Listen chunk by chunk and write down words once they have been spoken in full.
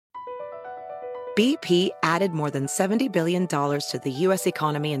BP added more than $70 billion to the U.S.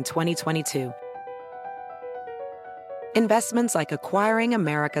 economy in 2022. Investments like acquiring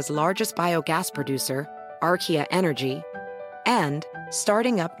America's largest biogas producer, Archaea Energy, and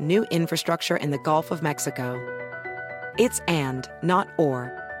starting up new infrastructure in the Gulf of Mexico. It's and, not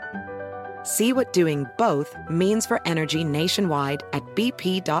or. See what doing both means for energy nationwide at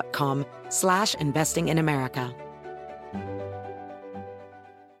bp.com/investing in America.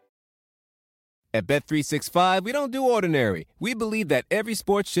 At Bet365, we don't do ordinary. We believe that every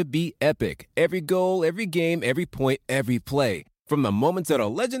sport should be epic. Every goal, every game, every point, every play. From the moments that are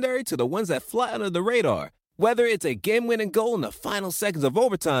legendary to the ones that fly under the radar. Whether it's a game-winning goal in the final seconds of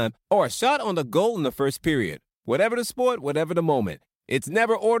overtime or a shot on the goal in the first period. Whatever the sport, whatever the moment. It's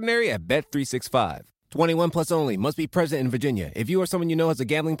never ordinary at Bet365. 21 plus only. Must be present in Virginia. If you or someone you know has a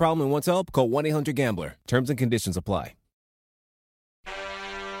gambling problem and wants help, call 1-800-GAMBLER. Terms and conditions apply.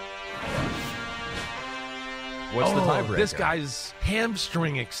 What's the tiebreaker? This guy's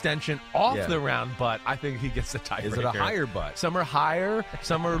hamstring extension off the round butt. I think he gets the tiebreaker. Is it a higher butt? Some are higher,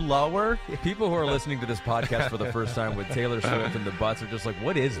 some are lower. People who are listening to this podcast for the first time with Taylor Swift and the butts are just like,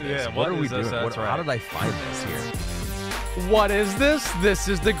 what is this? Yeah, what are we this? doing? That's right. How did I find this here? What is this? This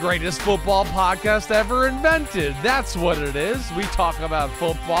is the greatest football podcast ever invented. That's what it is. We talk about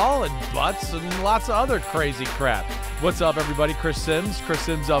football and butts and lots of other crazy crap. What's up, everybody? Chris Sims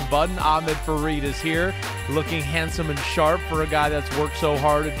Unbuttoned. Ahmed Fareed is here, looking handsome and sharp for a guy that's worked so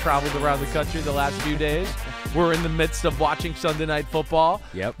hard and traveled around the country the last few days. We're in the midst of watching Sunday Night Football.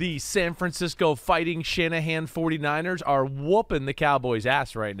 Yep. The San Francisco Fighting Shanahan 49ers are whooping the Cowboys'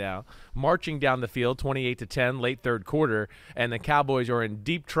 ass right now, marching down the field 28-10, late third quarter, and the Cowboys are in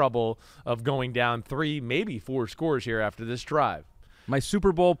deep trouble of going down 3, maybe 4 scores here after this drive. My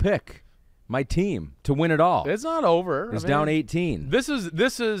Super Bowl pick, my team to win it all. It's not over. It's down 18. This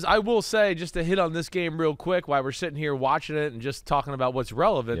is. I will say, just to hit on this game real quick while we're sitting here watching it and just talking about what's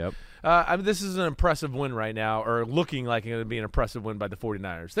relevant. Yep. This is an impressive win right now, or looking like it's going to be an impressive win by the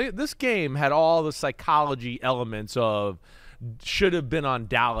 49ers. This game had all the psychology elements of should have been on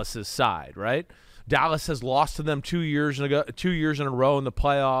Dallas's side, right? Dallas has lost to them 2 years in a row in the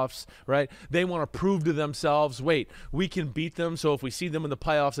playoffs, right? They want to prove to themselves, wait, we can beat them, so if we see them in the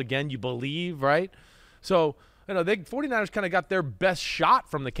playoffs again, you believe, right? So, the 49ers kind of got their best shot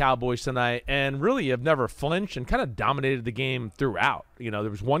from the Cowboys tonight and really have never flinched and kind of dominated the game throughout. There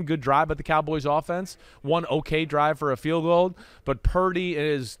was one good drive by the Cowboys offense, one okay drive for a field goal, but Purdy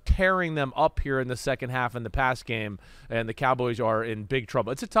is tearing them up here in the second half in the pass game, and the Cowboys are in big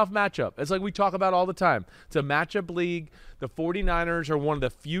trouble. It's a tough matchup. It's like we talk about all the time. It's a matchup league. The 49ers are one of the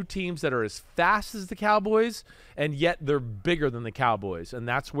few teams that are as fast as the Cowboys, and yet they're bigger than the Cowboys, and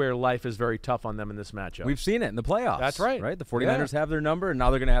that's where life is very tough on them in this matchup. We've seen it in the playoffs. That's right. Right? The 49ers have their number, and now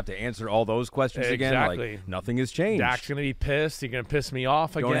they're going to have to answer all those questions again. Exactly. Like, nothing has changed. Dak's going to be pissed. He's going to piss me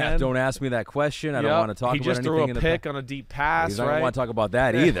off again. Don't ask me that question. I don't want to talk about anything. He just threw a pick on a deep pass, I don't want to talk about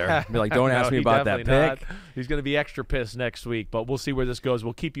that either. Be like, don't ask me about that pick. Not. He's going to be extra pissed next week, but we'll see where this goes.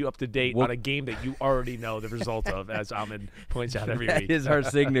 We'll keep you up to date on a game that you already know the result of, as Ahmed points out every week. That is our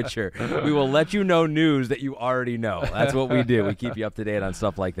signature. We will let you know news that you already know. That's what we do. We keep you up to date on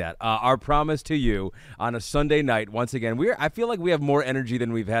stuff like that. Our promise to you on a Sunday night, once again, I feel like we have more energy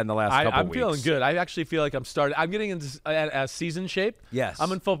than we've had in the last couple weeks. I'm feeling good. I actually feel like I'm getting into season shape. Yes.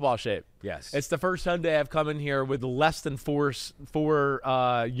 I'm in football shape. Yes. It's the first Sunday I've come in here with less than four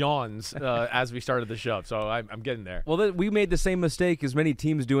yawns as we started the show, so I'm getting there. Well, we made the same mistake as many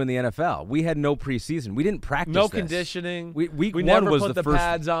teams do in the NFL. We had no preseason. We didn't practice No this. conditioning. Week we one never was put the first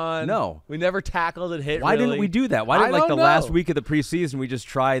pads on. No. We never tackled and hit. Why really. didn't we do that? Why didn't I don't know. last week of the preseason we just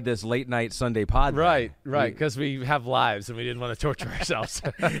tried this late night Sunday pod? Right, because we have lives and we didn't want to torture ourselves.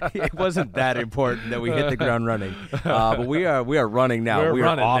 It wasn't that important that we hit the ground running. But we are running now. We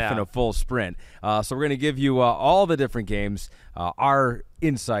are off in a full sprint. So we're going to give you all the different games, our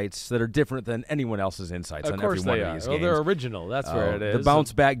insights that are different than anyone else's insights on every one of these games. Well, they're original. That's where it is. The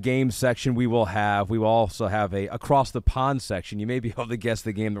bounce back game section we will have. We will also have a across the pond section. You may be able to guess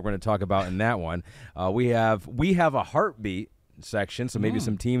the game that we're going to talk about in that one. We have a heartbeat section, so maybe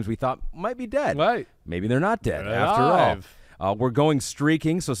some teams we thought might be dead. Right. Maybe they're not dead after all. We're going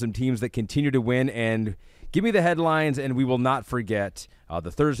streaking, so some teams that continue to win, and give me the headlines, and we will not forget the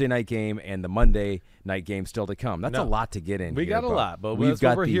Thursday night game and the Monday night game still to come. That's a lot to get in. We got a lot, but that's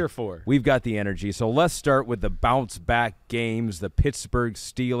what we're here for. We've got the energy. So let's start with the bounce-back games. The Pittsburgh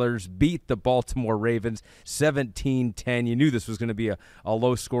Steelers beat the Baltimore Ravens 17-10. You knew this was going to be a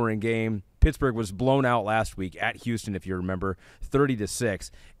low-scoring game. Pittsburgh was blown out last week at Houston, if you remember, 30-6.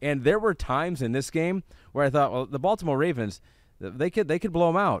 And there were times in this game where I thought, well, the Baltimore Ravens, They could blow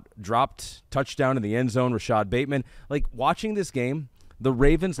them out. Dropped touchdown in the end zone, Rashad Bateman. Like, watching this game, the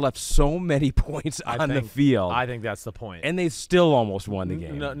Ravens left so many points on the field. I think that's the point. And they still almost won the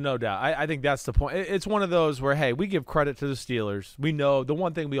game. No doubt. I think that's the point. It's one of those where, hey, we give credit to the Steelers. We know the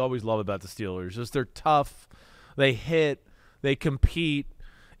one thing we always love about the Steelers is they're tough. They hit. They compete.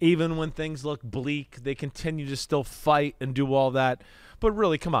 Even when things look bleak, they continue to still fight and do all that. But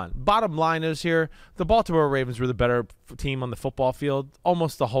really, come on. Bottom line is here, the Baltimore Ravens were the better team on the football field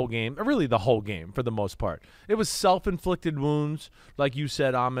almost the whole game, really the whole game for the most part. It was self-inflicted wounds, like you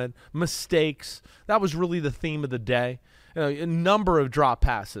said, Ahmed, mistakes. That was really the theme of the day. A number of drop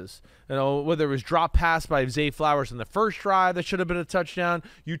passes. Whether it was drop pass by Zay Flowers in the first drive that should have been a touchdown.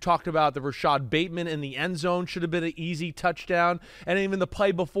 You talked about the Rashad Bateman in the end zone should have been an easy touchdown. And even the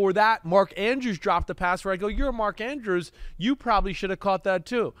play before that, Mark Andrews dropped a pass where I go, you're Mark Andrews. You probably should have caught that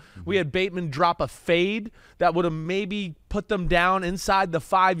too. Mm-hmm. We had Bateman drop a fade that would have maybe put them down inside the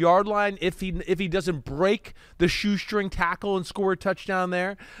 5-yard line if he doesn't break the shoestring tackle and score a touchdown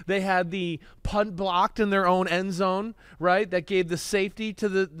there. They had the punt blocked in their own end zone, right? That gave the safety to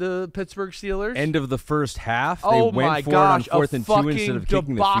the Pittsburgh Steelers. End of the first half, they went for it on 4th and 2 instead of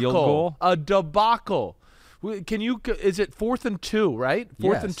kicking the field goal. A debacle. Is it 4th and 2, right?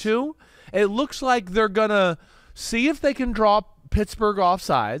 4th and 2? It looks like they're going to see if they can draw Pittsburgh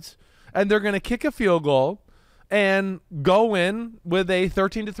offsides, and they're going to kick a field goal and go in with a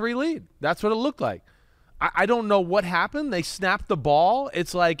 13-3 lead. That's what it looked like. I don't know what happened. They snapped the ball.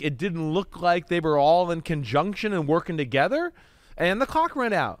 It's like it didn't look like they were all in conjunction and working together, and the clock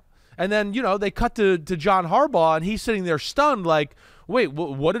ran out. And then, they cut to John Harbaugh, and he's sitting there stunned like, wait,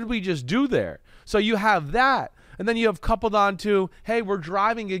 what did we just do there? So you have that. And then you have coupled on to, hey, we're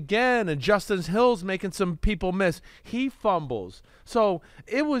driving again, and Justin Hill's making some people miss. He fumbles. So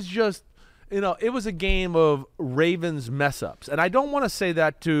it was just, it was a game of Ravens mess-ups. And I don't want to say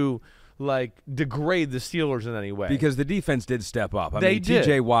that to degrade the Steelers in any way. Because the defense did step up. They did.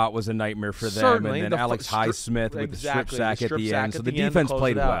 T.J. Watt was a nightmare for them. Certainly. And then Alex Highsmith with the strip sack at the end. So the defense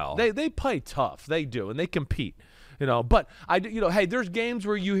played well. They play tough. They do. And they compete. But, hey, there's games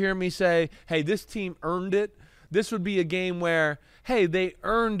where you hear me say, hey, this team earned it. This would be a game where, hey, they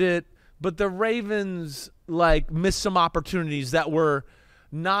earned it, but the Ravens, missed some opportunities that were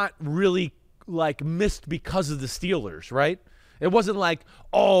not really, missed because of the Steelers, right? It wasn't like,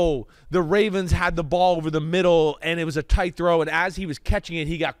 oh, the Ravens had the ball over the middle and it was a tight throw, and as he was catching it,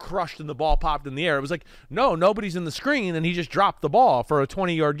 he got crushed and the ball popped in the air. It was like, no, nobody's in the screen, and he just dropped the ball for a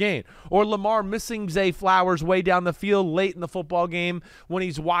 20-yard gain. Or Lamar missing Zay Flowers way down the field late in the football game when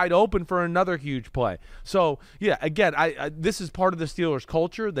he's wide open for another huge play. So, yeah, again, this is part of the Steelers'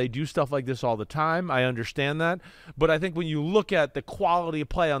 culture. They do stuff like this all the time. I understand that. But I think when you look at the quality of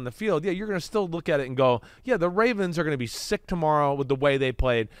play on the field, yeah, you're going to still look at it and go, yeah, the Ravens are going to be sick tomorrow with the way they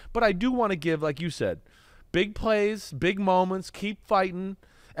played. But I do want to give, like you said, big plays, big moments, keep fighting,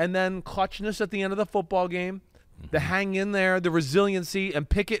 and then clutchness at the end of the football game, the hang in there, the resiliency, and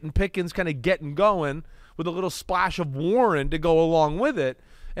Pickett and Pickens kind of getting going with a little splash of Warren to go along with it.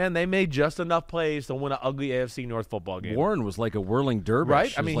 And they made just enough plays to win an ugly AFC North football game. Warren was like a whirling dervish.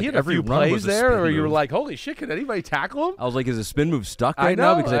 Right? I mean, he had a few plays there where you were like, holy shit, can anybody tackle him? I was like, is his spin move stuck right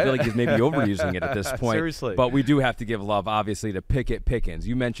now? Because I feel like he's maybe overusing it at this point. Seriously. But we do have to give love, obviously, to Pickens.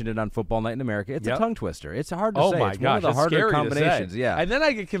 You mentioned it on Football Night in America. It's a tongue twister. It's hard to say. My it's gosh, one of the harder combinations. Yeah. And then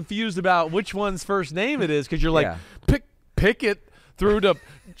I get confused about which one's first name it is because you're like, Pickett through to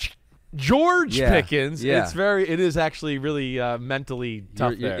George Pickens. Yeah. It is actually really mentally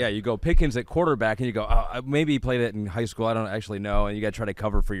tough there. Yeah, you go Pickens at quarterback, and you go, maybe he played it in high school. I don't actually know, and you got to try to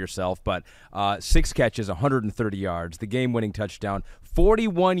cover for yourself. But 6 catches, 130 yards, the game-winning touchdown,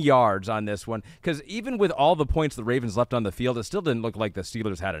 41 yards on this one. Because even with all the points the Ravens left on the field, it still didn't look like the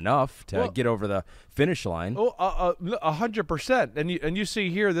Steelers had enough to get over the finish line. 100%. And you see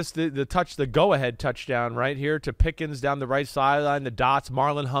here the go-ahead touchdown right here to Pickens down the right sideline, the dots,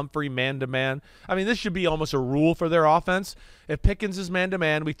 Marlon Humphrey, man-to-man. I mean, this should be almost a rule for their offense. If Pickens is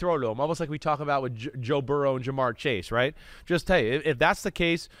man-to-man, we throw to him, almost like we talk about with Joe Burrow and Jamar Chase, right? Just, hey, if that's the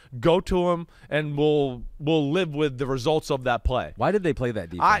case, go to him, and we'll live with the results of that play. Why did they play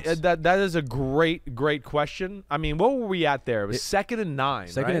that defense? That is a great question. I mean, what were we at there? It was 2nd and 9,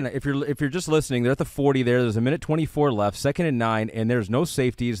 Second right? and 9. If you're just listening, they're at the 40 there. There's a minute 24 left, 2nd and 9, and there's no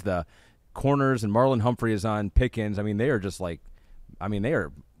safeties. The corners and Marlon Humphrey is on Pickens. I mean, they are just like – they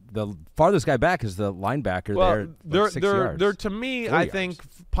are – the farthest guy back is the linebacker there. 6 yards. They're to me, I think,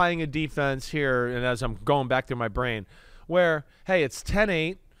 playing a defense here, and as I'm going back through my brain, where, hey, it's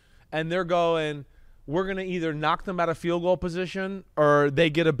 10-8, and they're going, we're going to either knock them out of field goal position or they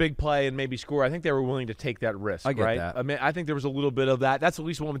get a big play and maybe score. I think they were willing to take that risk, I get right? that. I mean, I think there was a little bit of that. That's at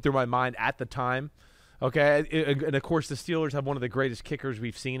least what went through my mind at the time. Okay, and of course the Steelers have one of the greatest kickers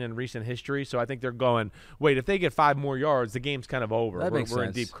we've seen in recent history, so I think they're going, wait, if they get 5 more yards, the game's kind of over. That makes we're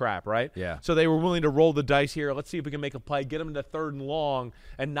in sense. deep crap, right? Yeah. So they were willing to roll the dice here. Let's see if we can make a play, get them into 3rd and long,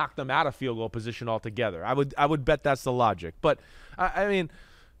 and knock them out of field goal position altogether. I would bet that's the logic. But, I mean,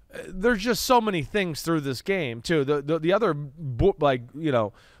 there's just so many things through this game, too. The other,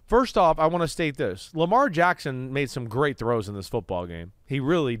 first off, I want to state this. Lamar Jackson made some great throws in this football game. He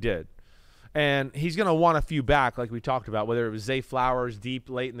really did. And he's going to want a few back, like we talked about, whether it was Zay Flowers deep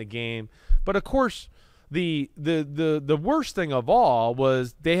late in the game. But, of course, the worst thing of all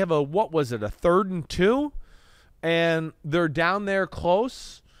was they have a 3rd and 2? And they're down there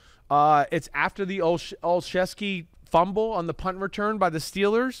close. It's after the Olszewski fumble on the punt return by the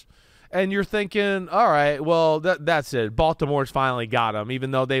Steelers. And you're thinking, all right, well, that's it. Baltimore's finally got him,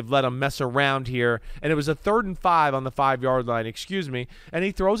 even though they've let him mess around here. And it was a 3rd and 5 on the 5-yard line, and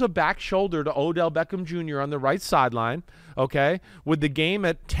he throws a back shoulder to Odell Beckham Jr. on the right sideline, okay, with the game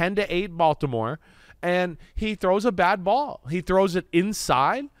at 10-8 Baltimore. And he throws a bad ball. He throws it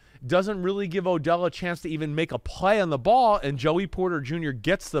inside, doesn't really give Odell a chance to even make a play on the ball, and Joey Porter Jr.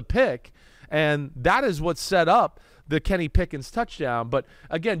 gets the pick. And that is what set up the Kenny Pickens touchdown. But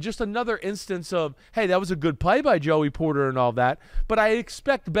again, just another instance of, hey, that was a good play by Joey Porter and all that, but I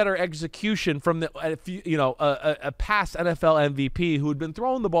expect better execution from a past NFL MVP who had been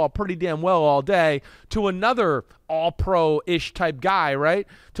throwing the ball pretty damn well all day to another all-pro-ish type guy, right?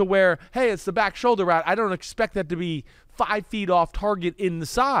 To where, hey, it's the back shoulder route. I don't expect that to be 5 feet off target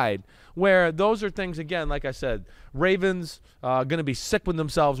inside, where those are things, again, like I said, Ravens going to be sick with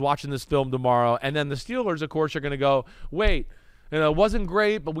themselves watching this film tomorrow. And then the Steelers, of course, are going to go, wait, it wasn't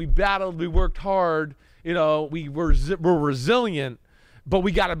great, but we battled, we worked hard, we're resilient, but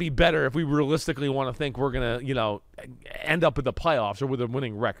we got to be better if we realistically want to think we're going to, end up with the playoffs or with a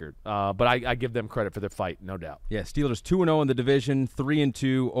winning record. But I give them credit for their fight, no doubt. Yeah, Steelers 2-0 in the division,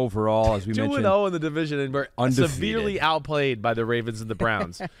 3-2 overall, as we mentioned. 2-0 in the division, and we're undefeated. severely outplayed by the Ravens and the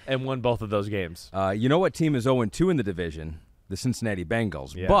Browns and won both of those games. You know what team is 0-2 in the division? The Cincinnati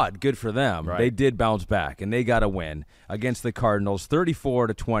Bengals. Yeah. But good for them. Right. They did bounce back, and they got a win against the Cardinals,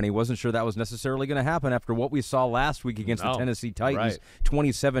 34-20. Wasn't sure that was necessarily going to happen after what we saw last week against the Tennessee Titans,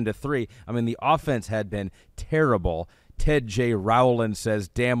 27-3. I mean, the offense had been terrible. Ted J. Rowland says,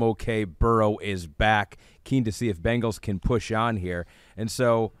 damn okay, Burrow is back. Keen to see if Bengals can push on here. And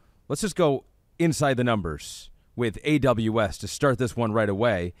so let's just go inside the numbers with AWS to start this one right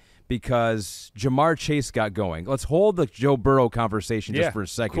away, because Jamar Chase got going. Let's hold the Joe Burrow conversation just for a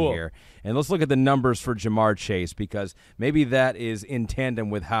second here, and let's look at the numbers for Jamar Chase, because maybe that is in tandem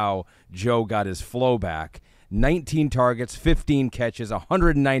with how Joe got his flow back. 19 targets, 15 catches,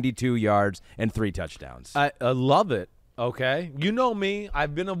 192 yards, and 3 touchdowns. I love it. Okay. You know me.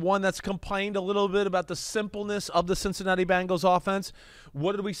 I've been one that's complained a little bit about the simpleness of the Cincinnati Bengals offense.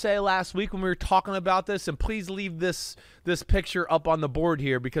 What did we say last week when we were talking about this? And please leave this picture up on the board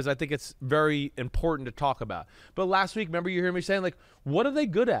here, because I think it's very important to talk about. But last week, remember you heard me saying, what are they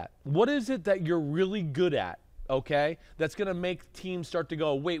good at? What is it that you're really good at? Okay, that's going to make teams start to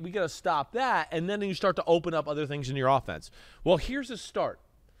go, wait, we got to stop that. And then you start to open up other things in your offense. Well, here's a start.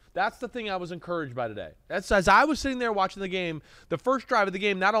 That's the thing I was encouraged by today. That's, as I was sitting there watching the game, the first drive of the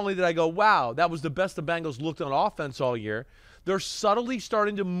game, not only did I go, wow, that was the best the Bengals looked on offense all year, they're subtly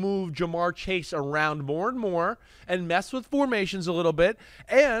starting to move Jamar Chase around more and more and mess with formations a little bit.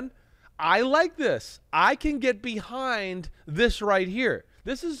 And I like this. I can get behind this right here.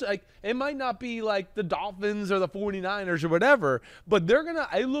 This is it might not be like the Dolphins or the 49ers or whatever, but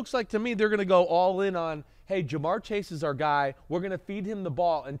it looks like to me they're going to go all in on, hey, Jamar Chase is our guy. We're going to feed him the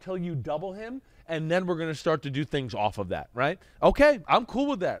ball until you double him, and then we're going to start to do things off of that, right? Okay, I'm cool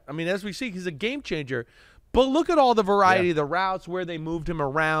with that. I mean, as we see, he's a game changer. But look at all the variety of the routes, where they moved him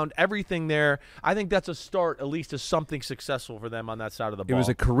around, everything there. I think that's a start, at least, to something successful for them on that side of the ball. It was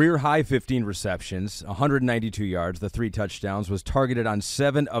a career-high 15 receptions, 192 yards, the 3 touchdowns, was targeted on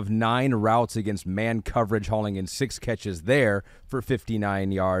 7 of 9 routes against man coverage, hauling in 6 catches there for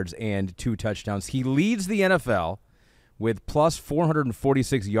 59 yards and 2 touchdowns. He leads the NFL with plus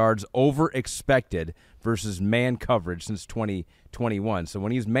 446 yards over expected versus man coverage since 2021. So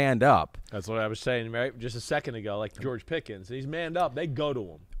when he's manned up. That's what I was saying right just a second ago, like George Pickens. He's manned up. They go to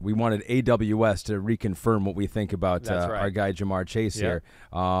him. We wanted AWS to reconfirm what we think about our guy Jamar Chase here.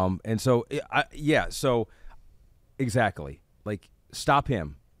 And so, so exactly. Stop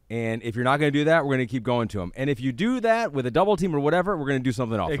him. And if you're not going to do that, we're going to keep going to him. And if you do that with a double team or whatever, we're going to do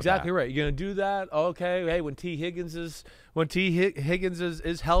something off Exactly of that. right. You're going to do that. Okay. Hey, when T. Higgins is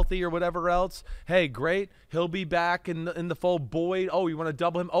healthy or whatever else, hey, great. He'll be back in the fold. Boyd, you want to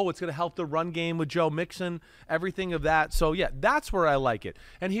double him? Oh, it's going to help the run game with Joe Mixon, everything of that. So, yeah, that's where I like it.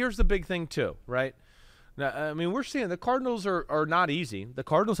 And here's the big thing too, right? Now, I mean, we're seeing the Cardinals are not easy. The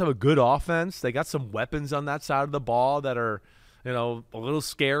Cardinals have a good offense. They got some weapons on that side of the ball that are – a little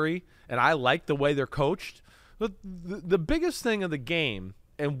scary, and I like the way they're coached. But the biggest thing of the game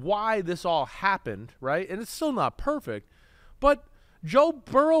and why this all happened, right, and it's still not perfect, but Joe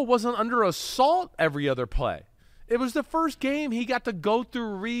Burrow wasn't under assault every other play. It was the first game he got to go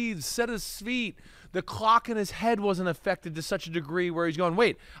through reads, set his feet. The clock in his head wasn't affected to such a degree where he's going,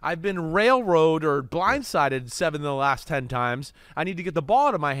 wait, I've been railroaded or blindsided 7 of the last 10 times. I need to get the ball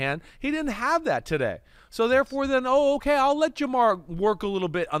out of my hand. He didn't have that today. So therefore then, okay, I'll let Jamar work a little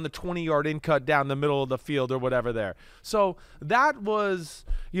bit on the 20-yard in cut down the middle of the field or whatever there. So that was,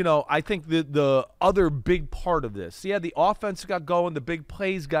 I think the other big part of this. Yeah, the offense got going, the big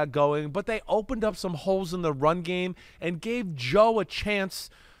plays got going, but they opened up some holes in the run game and gave Joe a chance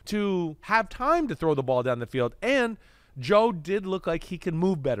to have time to throw the ball down the field. And Joe did look like he could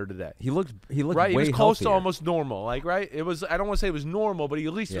move better today. He looked right. He was close healthier. to almost normal. Right. It was. I don't want to say it was normal, but he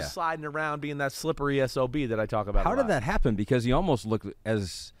at least was sliding around, being that slippery SOB that I talk about. How did that happen? Because he almost looked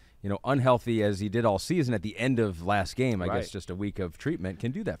as unhealthy as he did all season at the end of last game. I guess just a week of treatment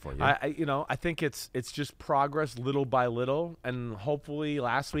can do that for you. I think it's just progress little by little, and hopefully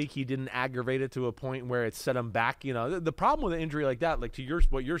last week he didn't aggravate it to a point where it set him back. The problem with an injury like that, like to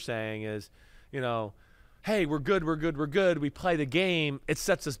what you're saying is, hey, we're good. We play the game. It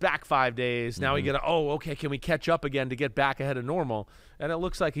sets us back 5 days. Now we get okay, can we catch up again to get back ahead of normal? And it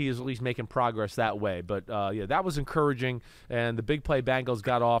looks like he is at least making progress that way. But, that was encouraging. And the big play Bengals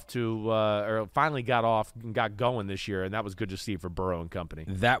got off or finally got off and got going this year, and that was good to see for Burrow and company.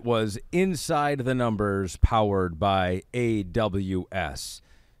 That was Inside the Numbers, powered by AWS.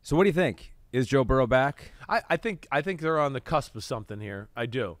 So what do you think? Is Joe Burrow back? I think they're on the cusp of something here. I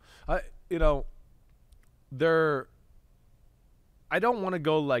do. I don't want to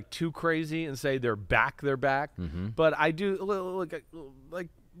go like too crazy and say they're back, but I do like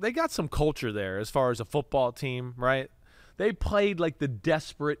they got some culture there as far as a football team, right? They played like the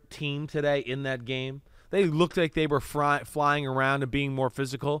desperate team today in that game. They looked like they were flying around and being more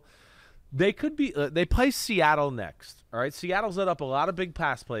physical. They could be. They play Seattle next. All right, Seattle's let up a lot of big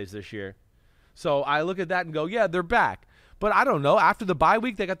pass plays this year, so I look at that and go, yeah, they're back. But I don't know. After the bye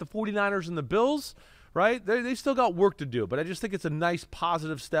week, they got the 49ers and the Bills. Right? They still got work to do, but I just think it's a nice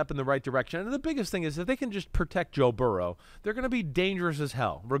positive step in the right direction. And the biggest thing is that they can just protect Joe Burrow. They're going to be dangerous as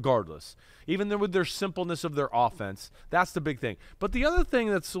hell, regardless. Even with their simpleness of their offense. That's the big thing. But the other thing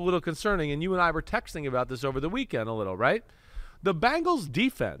that's a little concerning, and you and I were texting about this over the weekend a little, right? The Bengals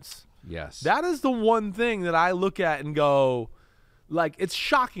defense. Yes. That is the one thing that I look at and go, like, it's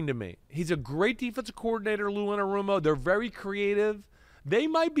shocking to me. He's a great defensive coordinator, Lou Anarumo. They're very creative. They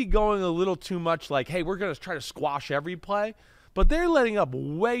might be going a little too much like, hey, we're going to try to squash every play, but they're letting up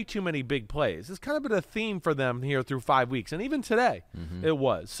way too many big plays. It's kind of been a theme for them here through 5 weeks, and even today it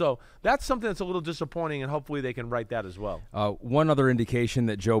was. So that's something that's a little disappointing, and hopefully they can right that as well. One other indication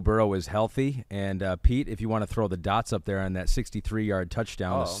that Joe Burrow is healthy, and Pete, if you want to throw the dots up there on that 63-yard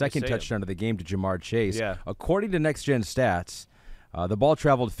touchdown, the second touchdown of the game to Jamar Chase, according to Next Gen Stats, the ball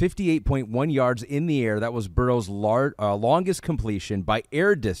traveled 58.1 yards in the air. That was Burrow's longest completion by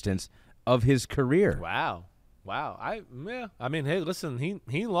air distance of his career. Wow. I mean, hey, listen,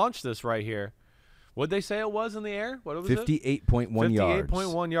 he launched this right here. What'd they say it was in the air? What was 58.1 yards.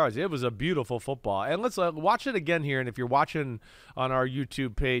 58.1 yards. It was a beautiful football. And let's watch it again here. And if you're watching on our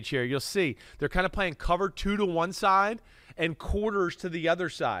YouTube page here, you'll see they're kind of playing cover 2 to one side and quarters to the other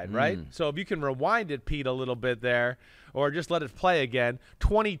side, right? So if you can rewind it, Pete, a little bit there, or just let it play again.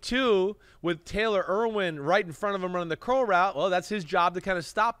 22 with Taylor Irwin right in front of him running the curl route. Well, that's his job to kind of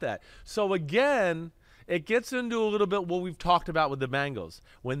stop that. So again, it gets into a little bit what we've talked about with the Bengals.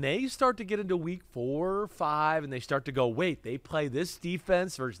 When they start to get into week 4 or 5 and they start to go, wait, they play this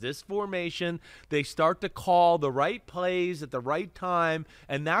defense versus this formation, they start to call the right plays at the right time,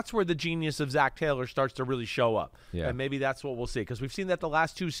 and that's where the genius of Zach Taylor starts to really show up. Yeah. And maybe that's what we'll see, because we've seen that the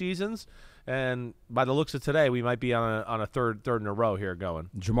last 2 seasons. And by the looks of today, we might be on a third in a row here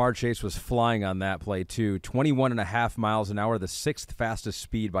going. Jamar Chase was flying on that play, too. 21.5 miles an hour, the 6th fastest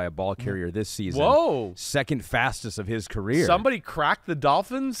speed by a ball carrier this season. Whoa. 2nd fastest of his career. Somebody cracked the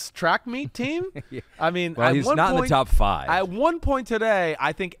Dolphins track meet team? Yeah. I mean, well, he's not in the top 5. At one point today,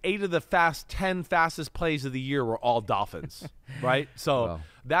 I think 8 of the 10 fastest plays of the year were all Dolphins, right? So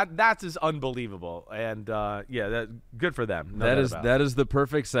That's is unbelievable, and good for them. That is the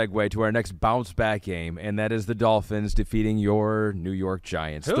perfect segue to our next bounce back game, and that is the Dolphins defeating your New York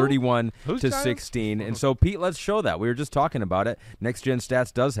Giants, 31-16. And so, Pete, let's show that. We were just talking about it. Next Gen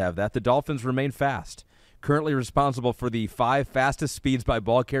Stats does have that. The Dolphins remain fast. Currently responsible for the 5 fastest speeds by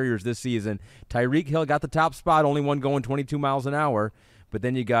ball carriers this season. Tyreek Hill got the top spot, only one going 22 miles an hour. But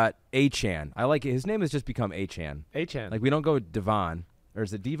then you got Achan. I like it. His name has just become Achan. Achan. Like, we don't go Devon. Or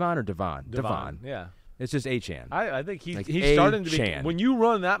is it Devon or Devon? Devon. Yeah. It's just Achan. I think he's starting to be. When you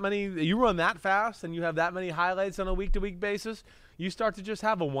run that fast, and you have that many highlights on a week-to-week basis, you start to just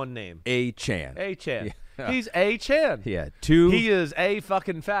have a one name. Achan. Achan. Yeah. He's Achan. Yeah. 2. He is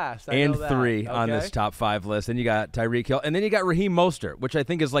fucking fast. And 3 on this top 5 list. Then you got Tyreek Hill. And then you got Raheem Mostert, which I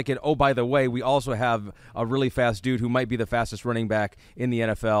think is like oh, by the way, we also have a really fast dude who might be the fastest running back in the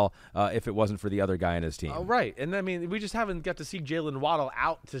NFL if it wasn't for the other guy on his team. Right. And, I mean, we just haven't got to see Jalen Waddle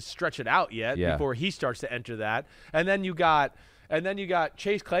out to stretch it out yet before he starts to enter that. And then you got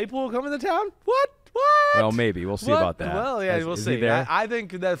Chase Claypool coming to town? What? Well, maybe. We'll see about that. Well, yeah, we'll see. I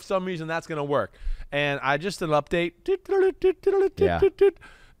think that for some reason that's going to work. And just an update. Yeah.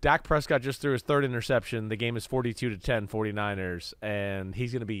 Dak Prescott just threw his 3rd interception. The game is 42-10 49ers, and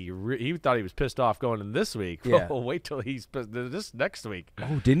he's going to be he thought he was pissed off going in this week. Yeah. Well, wait till he's this next week.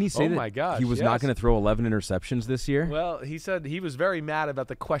 Oh, didn't he say that my gosh, he was not going to throw 11 interceptions this year? Well, he said he was very mad about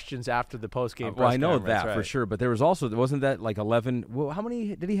the questions after the postgame well, I know conference, that for sure, but there was also – wasn't that like 11 – well, how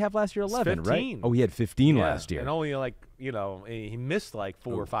many did he have last year? 11, 15. right? Oh, he had 15 last year. And only he missed like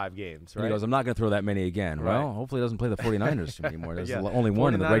 4 or 5 games, right? He goes, I'm not going to throw that many again. Right. Well, hopefully he doesn't play the 49ers anymore. There's only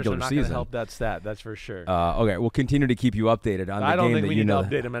one in the regular not season. Help that stat, that's for sure. Okay, we'll continue to keep you updated on the game. I don't think that we you need know to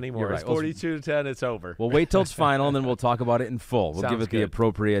update him anymore. Right. It's 42-10. It's over. We'll wait till it's final, and then we'll talk about it in full. We'll give it the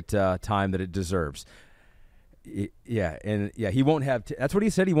appropriate time that it deserves. He won't have. That's what he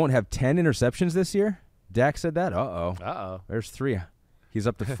said. He won't have 10 interceptions this year. Dak said that. Uh-oh. There's 3. He's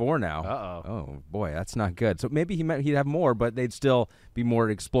up to 4 now. Oh, boy, that's not good. So maybe he'd have more, but they'd still be more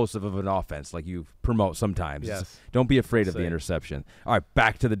explosive of an offense like you promote sometimes. Yes. Don't be afraid of the interception. All right,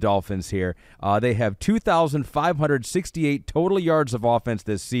 back to the Dolphins here. They have 2,568 total yards of offense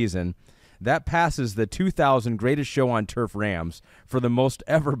this season. That passes the 2,000 greatest show on turf Rams for the most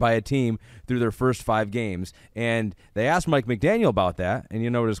ever by a team through their first 5 games. And they asked Mike McDaniel about that, and you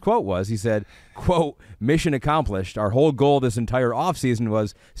know what his quote was? He said, quote, mission accomplished. Our whole goal this entire offseason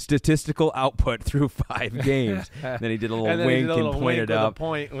was statistical output through 5 games. Then he did a little wink and pointed up.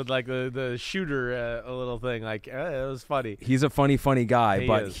 Point with like the shooter, a little thing. Like, it was funny. He's a funny guy,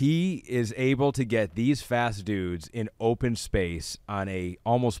 but is. he is able to get these fast dudes in open space on a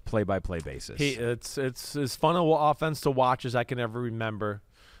almost play-by-play basis. It's as fun of an offense to watch as I can ever remember.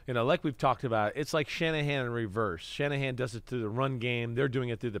 Like we've talked about, it's like Shanahan in reverse. Shanahan does it through the run game. They're doing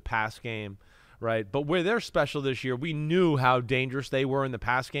it through the pass game, right? But where they're special this year, we knew how dangerous they were in the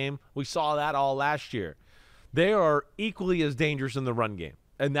pass game. We saw that all last year. They are equally as dangerous in the run game,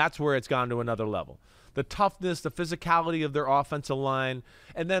 and that's where it's gone to another level. The toughness, the physicality of their offensive line,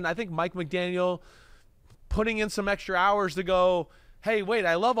 and then I think Mike McDaniel putting in some extra hours to go, hey, wait,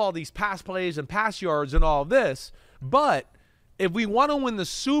 I love all these pass plays and pass yards and all this, but if we want to win the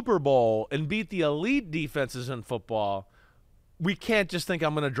Super Bowl and beat the elite defenses in football, we can't just think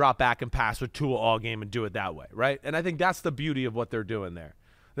I'm going to drop back and pass with Tua all game and do it that way, right? And I think that's the beauty of what they're doing there.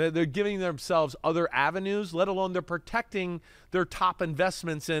 They're giving themselves other avenues, let alone they're protecting their top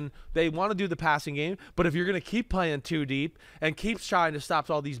investments in they want to do the passing game, but if you're going to keep playing too deep and keep trying to stop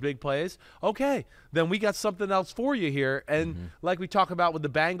all these big plays, okay, then we got something else for you here. And like we talk about with the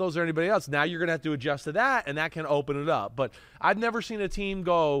Bengals or anybody else, now you're going to have to adjust to that, and that can open it up. But I've never seen a team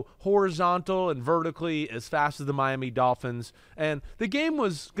go horizontal and vertically as fast as the Miami Dolphins, and the game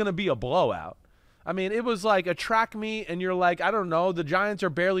was going to be a blowout. I mean, it was like a track meet, and you're like, I don't know, the Giants are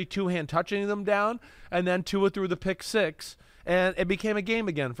barely two-hand touching them down, and then Tua threw the pick 6, and it became a game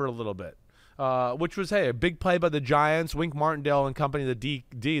again for a little bit, which was, hey, a big play by the Giants. Wink Martindale and company, the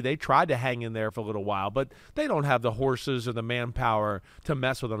D, they tried to hang in there for a little while, but they don't have the horses or the manpower to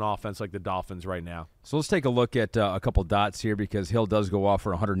mess with an offense like the Dolphins right now. So let's take a look at a couple dots here because Hill does go off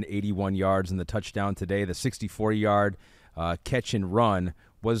for 181 yards in the touchdown today, the 64-yard catch and run.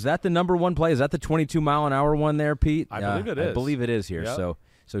 Was that the number one play? Is that the 22-mile-an-hour one there, Pete? I believe it is. I believe it is here. Yep.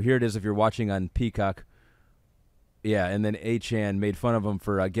 So here it is if you're watching on Peacock. Yeah, and then Achan made fun of him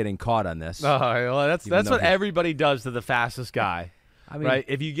for getting caught on this. Oh, well, that's what everybody does to the fastest guy, I mean, right?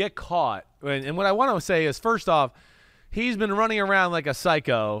 If you get caught, and what I want to say is, first off, he's been running around like a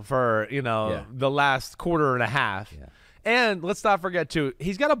psycho for the last quarter and a half. Yeah. And let's not forget, too,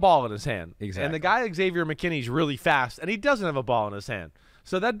 he's got a ball in his hand. Exactly. And the guy, Xavier McKinney's really fast, and he doesn't have a ball in his hand.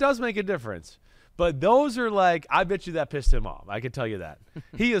 So that does make a difference. But those are like, I bet you that pissed him off. I can tell you that.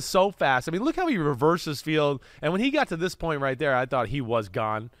 He is so fast. I mean, look how he reverses field. And when he got to this point right there, I thought he was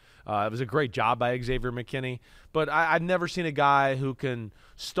gone. It was a great job by Xavier McKinney. But I've never seen a guy who can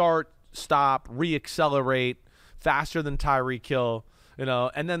start, stop, re-accelerate faster than Tyreek Hill,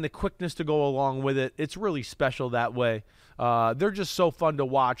 and then the quickness to go along with it. It's really special that way. They're just so fun to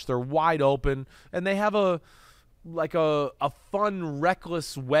watch. They're wide open, and they have a fun,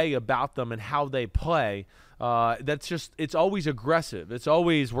 reckless way about them and how they play. It's always aggressive. It's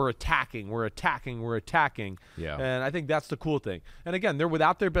always we're attacking. Yeah. And I think that's the cool thing. And again, they're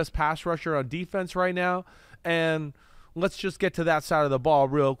without their best pass rusher on defense right now. And let's just get to that side of the ball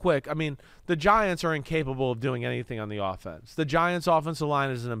real quick. I mean, the Giants are incapable of doing anything on the offense. The Giants' offensive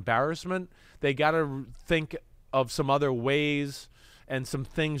line is an embarrassment. They got to think of some other ways and some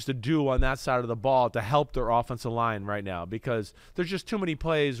things to do on that side of the ball to help their offensive line right now, because there's just too many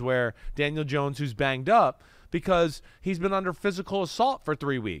plays where Daniel Jones, who's banged up because he's been under physical assault for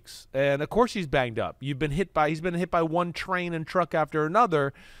 3 weeks, and of course he's banged up. He's been hit by one train and truck after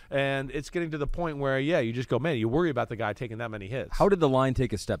another, and it's getting to the point where, you just go, man, you worry about the guy taking that many hits. How did the line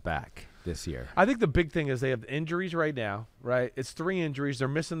take a step back this year? I think the big thing is they have injuries right now, right? It's 3 injuries. They're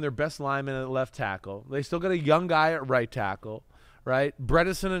missing their best lineman at left tackle. They still got a young guy at right tackle. Right,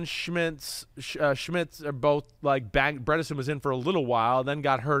 Bredesen and Schmitz are both like banged. Bredesen was in for a little while, then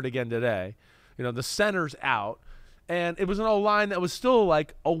got hurt again today. The center's out, and it was an O-line that was still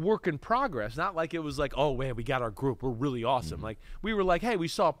like a work in progress. Not like it was like, oh man, we got our group, we're really awesome. Like we were like, hey, we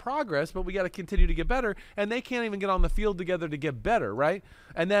saw progress, but we got to continue to get better. And they can't even get on the field together to get better, right?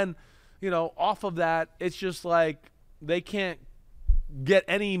 And then, off of that, it's just like they can't get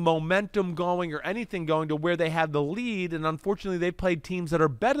any momentum going or anything going to where they have the lead, and unfortunately they played teams that are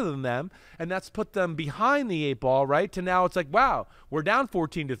better than them, and that's put them behind the 8 ball, right? To now it's like, wow, we're down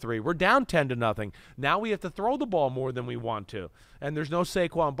 14-3, we're down 10-0. Now we have to throw the ball more than we want to, and there's no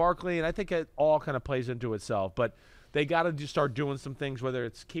Saquon Barkley, and I think it all kind of plays into itself. But they got to start doing some things, whether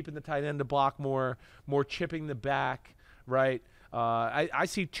it's keeping the tight end to block more chipping the back, right? I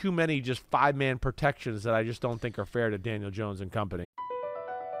see too many just 5-man protections that I just don't think are fair to Daniel Jones and company.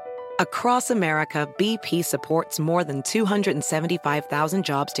 Across America, BP supports more than 275,000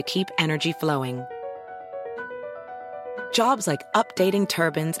 jobs to keep energy flowing. Jobs like updating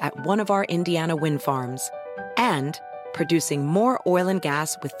turbines at one of our Indiana wind farms and producing more oil and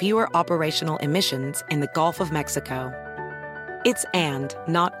gas with fewer operational emissions in the Gulf of Mexico. It's and,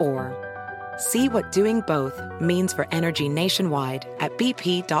 not or. See what doing both means for energy nationwide at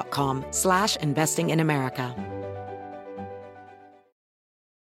bp.com/investing in America.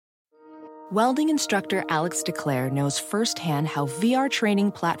 Welding instructor Alex DeClaire knows firsthand how VR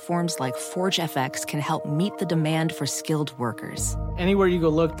training platforms like ForgeFX can help meet the demand for skilled workers. Anywhere you go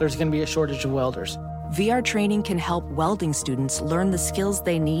look, there's going to be a shortage of welders. VR training can help welding students learn the skills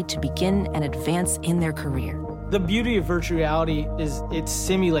they need to begin and advance in their career. The beauty of virtual reality is it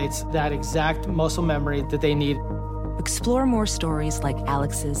simulates that exact muscle memory that they need. Explore more stories like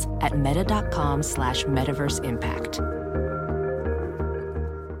Alex's at meta.com/metaverseimpact.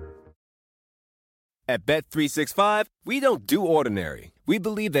 At Bet365, we don't do ordinary. We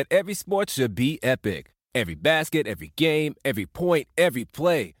believe that every sport should be epic. Every basket, every game, every point, every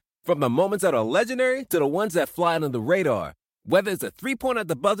play. From the moments that are legendary to the ones that fly under the radar. Whether it's a three-pointer at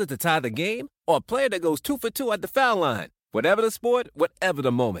the buzzer to tie the game or a player that goes 2 for 2 at the foul line. Whatever the sport, whatever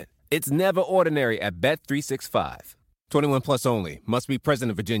the moment. It's never ordinary at Bet365. 21 plus only. Must be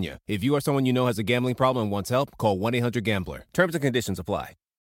present in Virginia. If you or someone you know has a gambling problem and wants help, call 1-800-GAMBLER. Terms and conditions apply.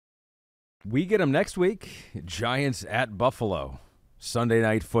 We get them next week. Giants at Buffalo. Sunday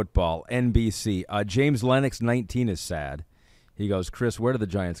Night Football, NBC. James Lennox, 19, is sad. He goes, Chris, where do the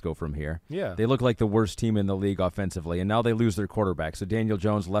Giants go from here? Yeah. They look like the worst team in the league offensively, and now they lose their quarterback. So Daniel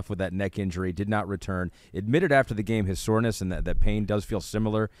Jones left with that neck injury, did not return. Admitted after the game his soreness and that pain does feel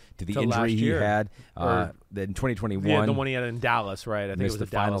similar to the injury he had in 2021. Yeah, the one he had in Dallas, right? I think missed it was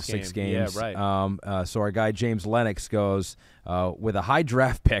the final Dallas 6 game. games. Yeah, right. So our guy James Lennox goes with a high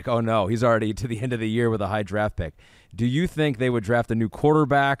draft pick. Oh, no, he's already to the end of the year with a high draft pick. Do you think they would draft a new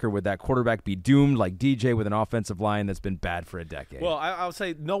quarterback, or would that quarterback be doomed like DJ with an offensive line that's been bad for a decade? Well, I'll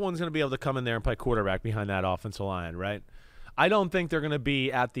say no one's going to be able to come in there and play quarterback behind that offensive line, right? I don't think they're going to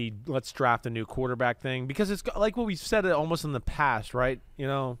be at the let's draft a new quarterback thing, because it's like what we've said almost in the past, right?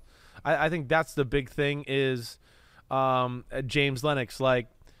 I think that's the big thing is James Lennox. Like,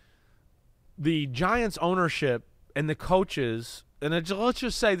 the Giants ownership and the coaches, and let's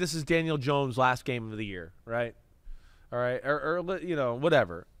just say this is Daniel Jones' last game of the year, right? All right, or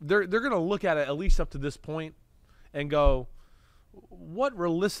whatever. They're going to look at it at least up to this point and go, what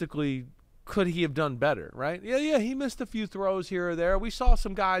realistically could he have done better, right? Yeah, he missed a few throws here or there. We saw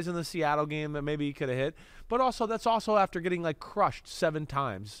some guys in the Seattle game that maybe he could have hit, but also that's also after getting like crushed 7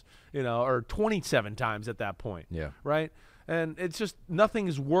 times, or 27 times at that point. Yeah. Right? And it's just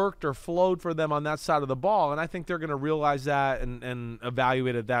nothing's worked or flowed for them on that side of the ball, and I think they're going to realize that and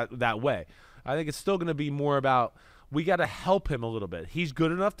evaluate it that way. I think it's still going to be more about we got to help him a little bit. He's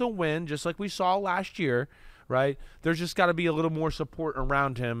good enough to win, just like we saw last year, right? There's just got to be a little more support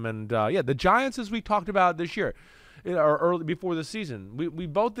around him. And, the Giants, as we talked about this year, or early before the season, we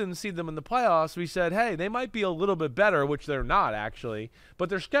both didn't see them in the playoffs. We said, hey, they might be a little bit better, which they're not actually, but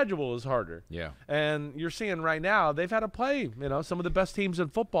their schedule is harder. Yeah. And you're seeing right now they've had to play, some of the best teams in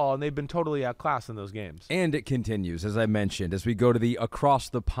football, and they've been totally outclassed in those games. And it continues, as I mentioned, as we go to the Across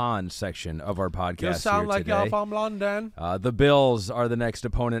the Pond section of our podcast You sound here like today. y'all from London. The Bills are the next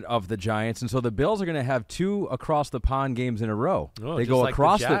opponent of the Giants, and so the Bills are going to have 2 Across the Pond games in a row. Oh, they just go like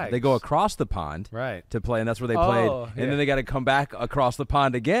across the Jags. they go across the pond Right. to play, and that's where they played. Yeah. And then they got to come back across the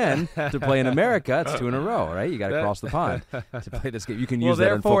pond again to play in America. It's 2 in a row, right? You got to cross the pond to play this game. You can use that on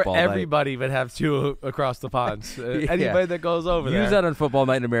therefore, football night. everybody would have 2 across the ponds. Anybody that goes over there. Use that on football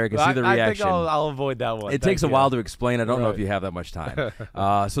night in America. See the reaction. I think I'll avoid that one. It takes a while to explain. I don't know if you have that much time.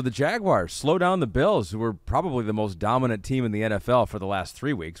 So the Jaguars slow down the Bills, who were probably the most dominant team in the NFL for the last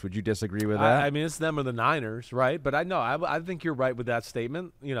 3 weeks. Would you disagree with that? I mean, it's them or the Niners, right? But I think you're right with that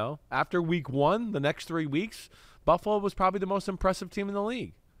statement. After week 1, the next 3 weeks, Buffalo was probably the most impressive team in the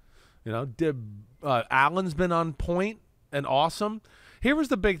league. Allen's been on point and awesome. Here was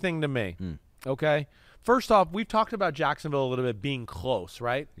the big thing to me, okay? First off, we've talked about Jacksonville a little bit being close,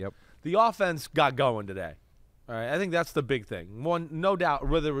 right? Yep. The offense got going today. All right, I think that's the big thing. One, no doubt,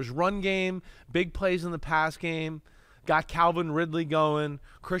 whether it was run game, big plays in the pass game, got Calvin Ridley going,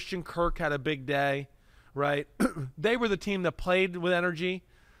 Christian Kirk had a big day, right? They were the team that played with energy.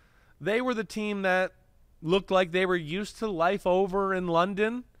 They were the team that looked like they were used to life over in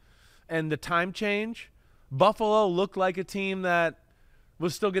London and the time change. Buffalo looked like a team that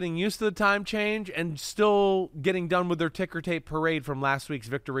was still getting used to the time change and still getting done with their ticker tape parade from last week's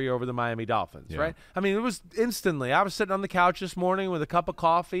victory over the Miami Dolphins, right? I mean, it was instantly. I was sitting on the couch this morning with a cup of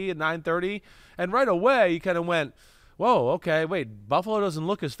coffee at 9:30, and right away you kind of went, whoa, okay, wait, Buffalo doesn't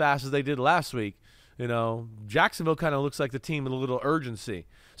look as fast as they did last week. Jacksonville kind of looks like the team with a little urgency.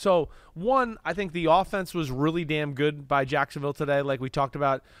 So, one, I think the offense was really damn good by Jacksonville today, like we talked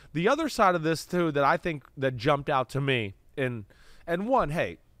about. The other side of this, too, that I think that jumped out to me, and one,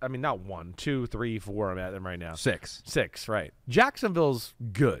 hey, I mean, not 1, 2, 3, 4, I'm at them right now. 6. 6, right. Jacksonville's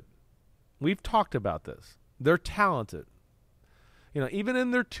good. We've talked about this. They're talented. Even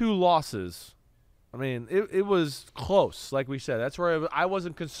in their 2 losses, I mean, it was close, like we said. That's where I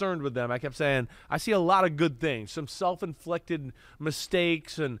wasn't concerned with them. I kept saying, I see a lot of good things, some self-inflicted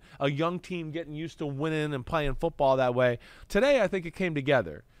mistakes and a young team getting used to winning and playing football that way. Today, I think it came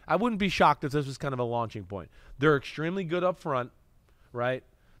together. I wouldn't be shocked if this was kind of a launching point. They're extremely good up front, right?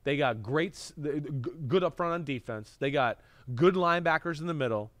 They got good up front on defense. They got good linebackers in the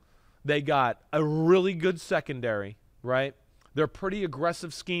middle. They got a really good secondary, right? They're pretty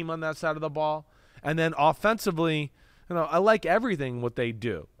aggressive scheme on that side of the ball. And then offensively, I like everything what they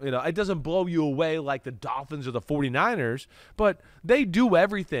do. It doesn't blow you away like the Dolphins or the 49ers, but they do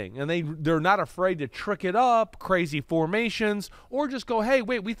everything. And they're not afraid to trick it up, crazy formations, or just go, hey,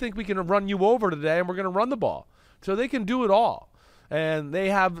 wait, we think we can run you over today and we're going to run the ball. So they can do it all. And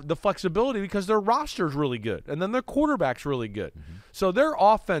they have the flexibility because their roster's really good. And then their quarterback's really good. Mm-hmm. So their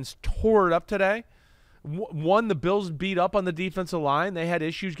offense tore it up today. One, the Bills beat up on the defensive line. They had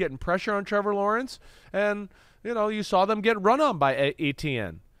issues getting pressure on Trevor Lawrence. And, you saw them get run on by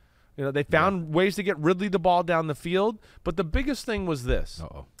Etienne. They found ways to get Ridley the ball down the field. But the biggest thing was this.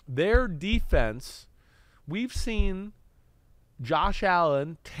 Their defense, we've seen Josh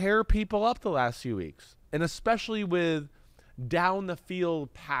Allen tear people up the last few weeks. And especially with down the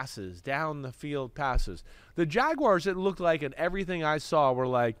field passes. The Jaguars, it looked like, and everything I saw were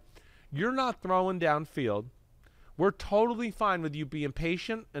like, you're not throwing downfield. We're totally fine with you being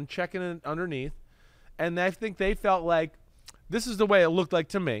patient and checking it underneath. And I think they felt like this is the way it looked like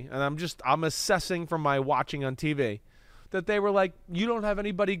to me. And I'm assessing from my watching on TV that they were like, you don't have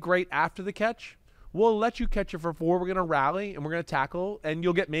anybody great after the catch. We'll let you catch it for 4. We're going to rally and we're going to tackle and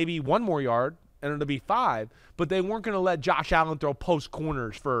you'll get maybe 1 more yard and it'll be 5. But they weren't going to let Josh Allen throw post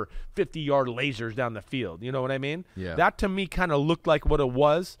corners for 50-yard lasers down the field. You know what I mean? Yeah. That to me kind of looked like what it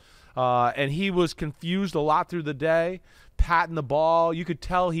was. And he was confused a lot through the day, patting the ball. You could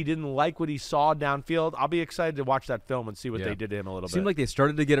tell he didn't like what he saw downfield. I'll be excited to watch that film and see what they did to him a little bit. Seemed like they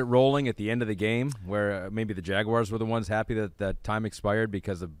started to get it rolling at the end of the game, where maybe the Jaguars were the ones happy that time expired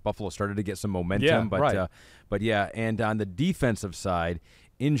because the Buffalo started to get some momentum. But and on the defensive side,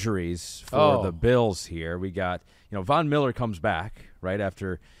 injuries for the Bills here. We got, Von Miller comes back right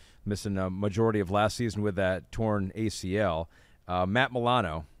after missing a majority of last season with that torn ACL. Matt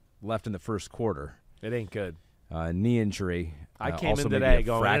Milano left in the first quarter. It ain't good. Knee injury. I came in today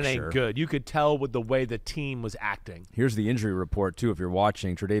going, it ain't good. You could tell with the way the team was acting. Here's the injury report, too, if you're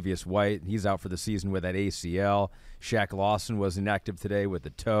watching. Tre'Davious White, he's out for the season with that ACL. Shaq Lawson was inactive today with the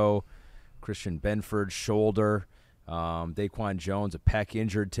toe. Christian Benford, shoulder. Daquan Jones, a pec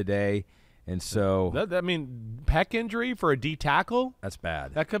injured today. And so pec injury for a D tackle? That's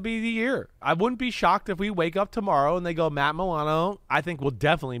bad. That could be the year. I wouldn't be shocked if we wake up tomorrow and they go, Matt Milano, I think will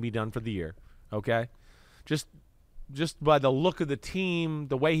definitely be done for the year. Okay? Just by the look of the team,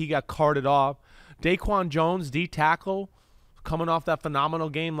 the way he got carted off. Daquan Jones, D tackle, coming off that phenomenal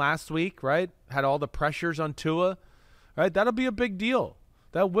game last week, right? Had all the pressures on Tua. Right? That'll be a big deal.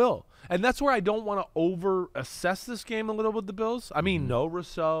 That will. And that's where I don't want to over-assess this game a little with the Bills. I mean, no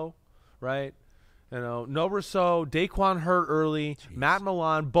Rousseau. Right? No Rousseau, Daquan hurt early, Matt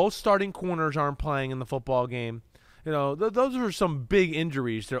Milano, both starting corners aren't playing in the football game. Those are some big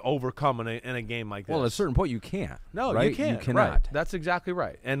injuries to overcome in a game like this. Well, at a certain point, you can't. No, right? you can't. You cannot. Right. That's exactly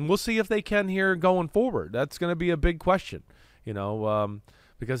right. And we'll see if they can here going forward. That's going to be a big question,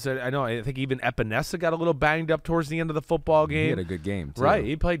 because I think even Epinesa got a little banged up towards the end of the football game. He had a good game, too. Right.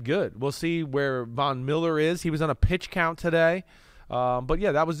 He played good. We'll see where Von Miller is. He was on a pitch count today. But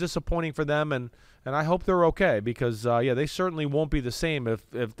that was disappointing for them, and I hope they're okay because, they certainly won't be the same if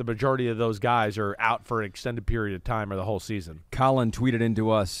the majority of those guys are out for an extended period of time or the whole season. Colin tweeted into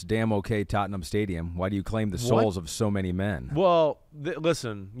us, damn okay Tottenham Stadium. Why do you claim the souls of so many men? Well,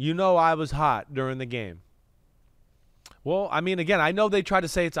 listen, I was hot during the game. Well, again, I know they try to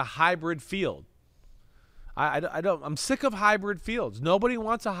say it's a hybrid field. I'm sick of hybrid fields. Nobody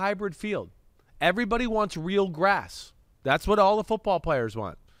wants a hybrid field. Everybody wants real grass. That's what all the football players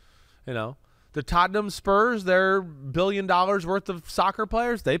want. The Tottenham Spurs, they're $1 billion worth of soccer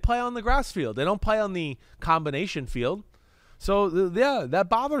players. They play on the grass field. They don't play on the combination field. So, that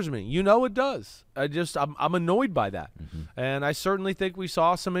bothers me. It does. I'm annoyed by that. Mm-hmm. And I certainly think we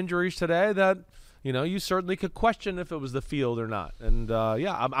saw some injuries today that, you certainly could question if it was the field or not. And,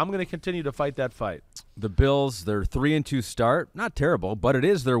 I'm going to continue to fight that fight. The Bills, their 3-2 start, not terrible, but it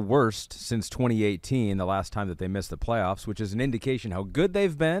is their worst since 2018, the last time that they missed the playoffs, which is an indication how good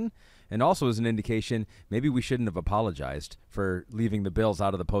they've been, and also is an indication maybe we shouldn't have apologized for leaving the Bills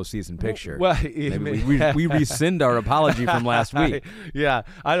out of the postseason picture. Well, we rescind our apology from last week.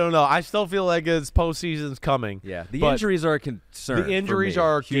 I don't know. I still feel like it's postseason's coming. Yeah, the injuries are a concern. The injuries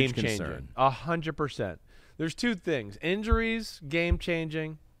are huge game-changing. 100%. There's two things. Injuries,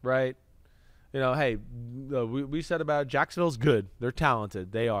 game-changing, right? We said about Jacksonville's good. They're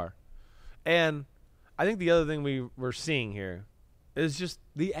talented. They are. And I think the other thing we're seeing here is just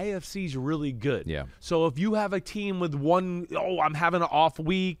the AFC's really good. Yeah. So if you have a team with I'm having an off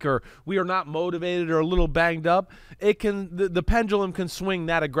week, or we are not motivated or a little banged up, the pendulum can swing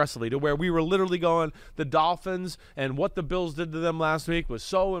that aggressively to where we were literally going, the Dolphins and what the Bills did to them last week was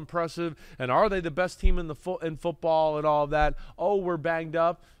so impressive, and are they the best team in football and all of that? Oh, we're banged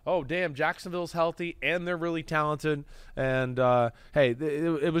up. Oh, damn, Jacksonville's healthy and they're really talented. And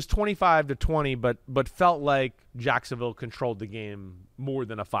it was 25-20, but felt like Jacksonville controlled the game more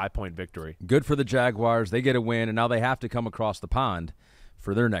than a 5-point victory. Good for the Jaguars. They get a win, and now they have to come across the pond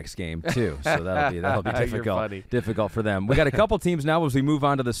for their next game too. So that'll be difficult for them. We got a couple teams now as we move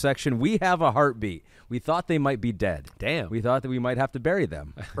on to the section. We have a heartbeat. We thought they might be dead. Damn. We thought that we might have to bury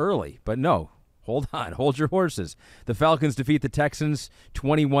them early, but no. Hold on. Hold your horses. The Falcons defeat the Texans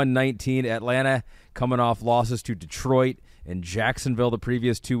 21-19. Atlanta coming off losses to Detroit and Jacksonville the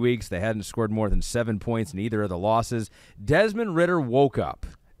previous 2 weeks. They hadn't scored more than 7 points in either of the losses. Desmond Ridder woke up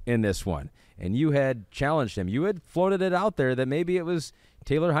in this one, and you had challenged him. You had floated it out there that maybe it was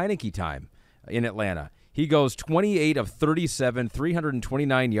Taylor Heineke time in Atlanta. He goes 28 of 37,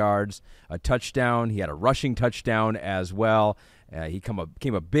 329 yards, a touchdown. He had a rushing touchdown as well. He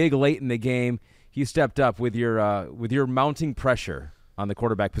came a big late in the game. He stepped up with your mounting pressure on the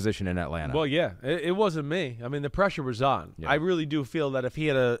quarterback position in Atlanta. Well, yeah, it wasn't me. I mean, the pressure was on. Yeah. I really do feel that if he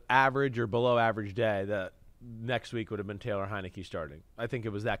had an average or below average day, that next week would have been Taylor Heineke starting. I think it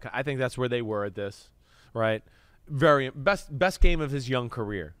was that. I think that's where they were at this, right? Very best game of his young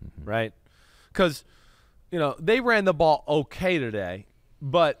career, right? Because they ran the ball okay today,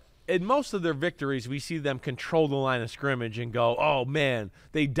 but in most of their victories, we see them control the line of scrimmage and go, oh, man,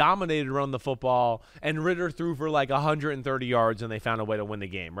 they dominated around the football, and Ritter threw for like 130 yards, and they found a way to win the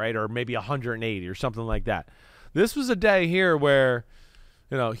game, right? Or maybe 180 or something like that. This was a day here where,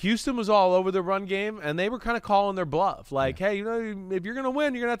 Houston was all over the run game, and they were kind of calling their bluff. Like, hey, if you're going to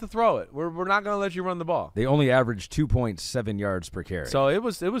win, you're going to have to throw it. We're not going to let you run the ball. They only averaged 2.7 yards per carry. So it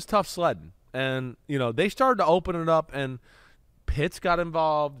was tough sledding. And, they started to open it up, and Pitts got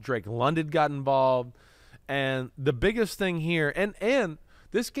involved. Drake London got involved. And the biggest thing here, and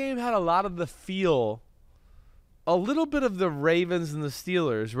this game had a lot of the feel, a little bit of the Ravens and the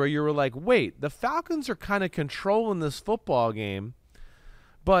Steelers, where you were like, wait, the Falcons are kind of controlling this football game,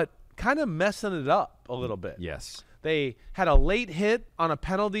 but kind of messing it up a little bit. Yes. They had a late hit on a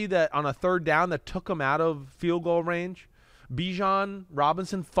penalty on a third down that took them out of field goal range. Bijan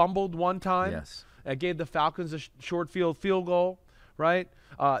Robinson fumbled one time. Yes. It gave the Falcons a short field goal, right?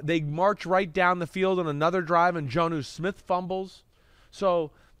 They march right down the field on another drive, and Jonnu Smith fumbles.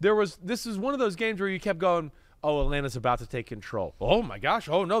 So this is one of those games where you kept going, oh, Atlanta's about to take control. Oh, my gosh.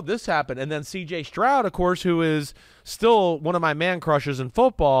 Oh, no, this happened. And then C.J. Stroud, of course, who is still one of my man crushes in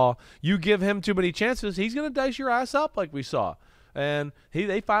football, you give him too many chances, he's going to dice your ass up like we saw. And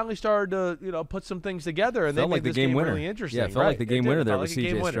they finally started to put some things together, and felt they made like this the game winner. really interesting. Yeah, it felt like the game winner there with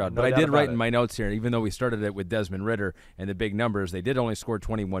C.J. Stroud. But I did write in my notes here, even though we started it with Desmond Ridder and the big numbers, they did only score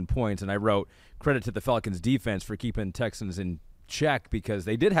 21 points, and I wrote credit to the Falcons' defense for keeping Texans in check, because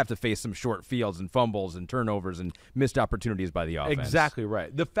they did have to face some short fields and fumbles and turnovers and missed opportunities by the offense. Exactly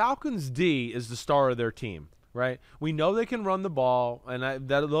right. The Falcons' D is the star of their team, right? We know they can run the ball, and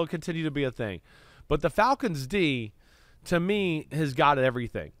that'll continue to be a thing. But the Falcons' D, to me, has got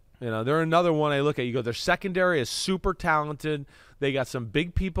everything. They're another one I look at. You go, their secondary is super talented. They got some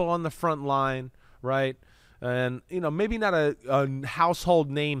big people on the front line, right? And, maybe not a household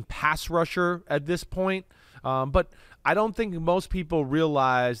name pass rusher at this point, but I don't think most people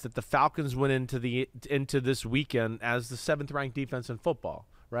realize that the Falcons went into this weekend as the 7th-ranked defense in football,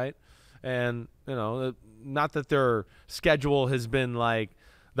 right? And, not that their schedule has been like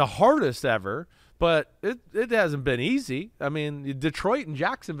the hardest ever, but it hasn't been easy. I mean, Detroit and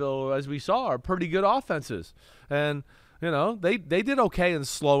Jacksonville, as we saw, are pretty good offenses. And, they did okay in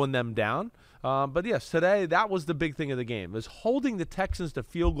slowing them down. But, yes, today that was the big thing of the game, was holding the Texans to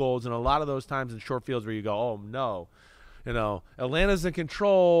field goals, and a lot of those times in short fields where you go, oh, no. Atlanta's in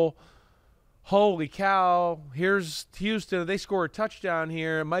control. Holy cow. Here's Houston. They score a touchdown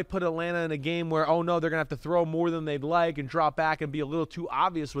here. It might put Atlanta in a game where, oh, no, they're going to have to throw more than they'd like and drop back and be a little too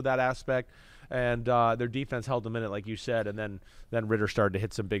obvious with that aspect. And their defense held them in it, like you said, and then Ritter started to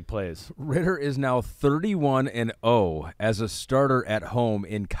hit some big plays. Ritter is now 31-0 as a starter at home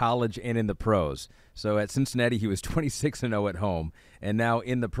in college and in the pros. So at Cincinnati, he was 26-0 at home, and now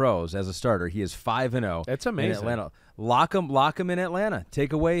in the pros as a starter, he is 5-0. That's amazing. In Atlanta. Lock him in Atlanta.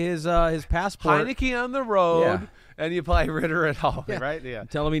 Take away his passport. Heineke on the road, yeah. And you play Ritter at home, yeah. right? Yeah.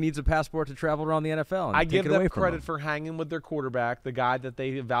 Tell him he needs a passport to travel around the NFL. And I take give it them away from credit him. for hanging with their quarterback, the guy that they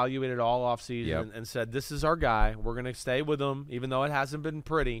evaluated all offseason and said, this is our guy. We're going to stay with him, even though it hasn't been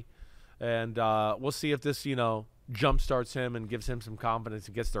pretty. And we'll see if this, jumpstarts him and gives him some confidence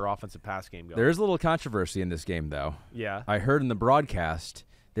and gets their offensive pass game going. There is a little controversy in this game, though. Yeah. I heard in the broadcast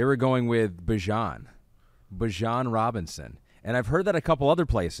they were going with Bijan Robinson. And I've heard that a couple other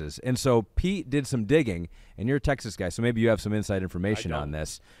places. And so Pete did some digging, and you're a Texas guy, so maybe you have some inside information on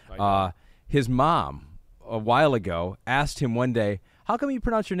this. His mom, a while ago, asked him one day, how come you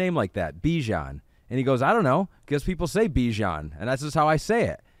pronounce your name like that, Bijan? And he goes, I don't know, because people say Bijan, and that's just how I say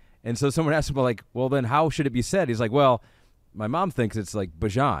it. And so someone asked him, well, then how should it be said? He's like, well, my mom thinks it's like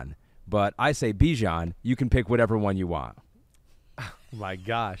Bijan, but I say Bijan. You can pick whatever one you want. My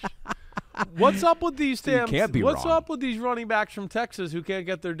gosh. What's up with these what's up with these running backs from Texas who can't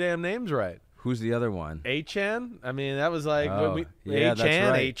get their damn names right? Who's the other one? Achan? I mean, that was like yeah, that's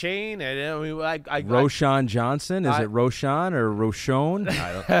right. Achan. Roshan Johnson? Is it Roshan or Roshon?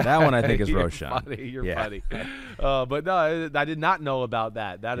 That one I think is Roshan. You're funny. But no, I did not know about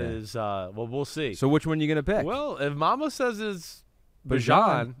that. That is, we'll see. So which one are you going to pick? Well, if Mama says it's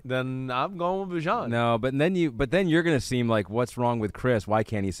Bijan, then I'm going with Bijan. No, but then you're going to seem like, what's wrong with Chris? Why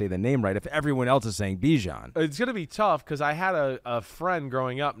can't he say the name right if everyone else is saying Bijan? It's going to be tough because I had a friend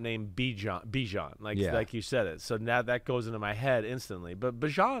growing up named Bijan, like you said it. So now that goes into my head instantly. But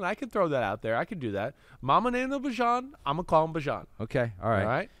Bijan, I could throw that out there. I could do that. Mama named him Bijan. I'm going to call him Bijan. Okay. All right. All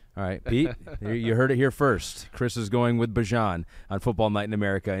right. All right, Pete, you heard it here first. Chris is going with Bijan on Football Night in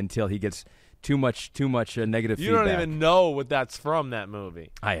America until he gets too much negative feedback. You don't even know what that's from, that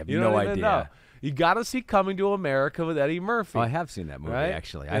movie. I have no idea. You got to see Coming to America with Eddie Murphy. Oh, I have seen that movie, right?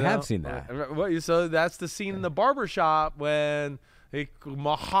 actually. I have seen that. So that's the scene in the barbershop when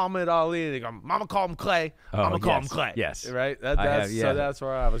Muhammad Ali, they go, Mama call him Clay. Mama call him Clay. Yes. Right? So that's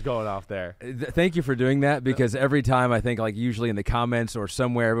where I was going off there. Thank you for doing that, because every time I think, like, usually in the comments or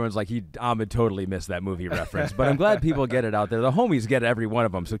somewhere, everyone's like, Ahmed totally missed that movie reference. But I'm glad people get it out there. The homies get every one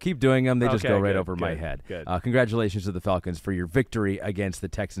of them, so keep doing them. They just go right over my head. Good. Congratulations to the Falcons for your victory against the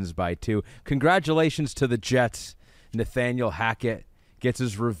Texans by 2. Congratulations to the Jets. Nathaniel Hackett gets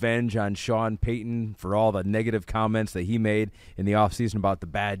his revenge on Sean Payton for all the negative comments that he made in the offseason about the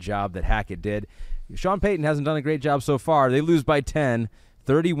bad job that Hackett did. Sean Payton hasn't done a great job so far. They lose by 10,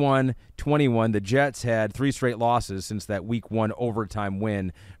 31-21. The Jets had 3 straight losses since that Week 1 overtime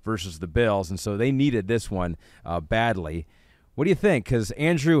win versus the Bills, and so they needed this one badly. What do you think? Because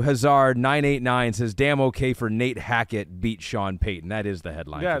Andrew Hazard 989 says, "Damn okay for Nate Hackett beat Sean Payton." That is the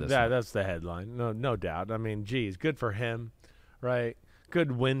headline. Yeah, for this one. that's the headline. No doubt. I mean, geez, good for him, right?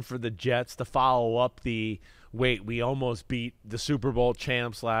 Good win for the Jets to follow up we almost beat the Super Bowl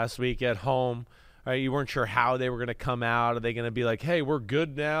champs last week at home. Right? You weren't sure how they were going to come out. Are they going to be like, hey, we're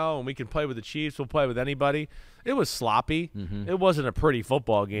good now and we can play with the Chiefs, we'll play with anybody? It was sloppy. Mm-hmm. It wasn't a pretty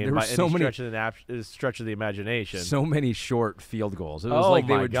football game by any stretch of the imagination. So many short field goals. It was like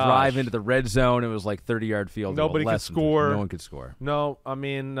they would drive into the red zone. It was like 30-yard field goal. Nobody could score. No one could score. No, I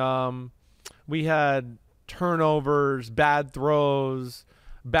mean, we had turnovers, bad throws,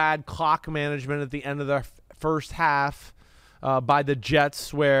 bad clock management at the end of the first half by the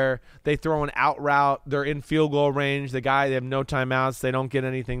Jets, where they throw an out route, they're in field goal range, they have no timeouts, they don't get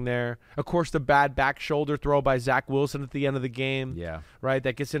anything there. Of course, the bad back shoulder throw by Zach Wilson at the end of the game, right,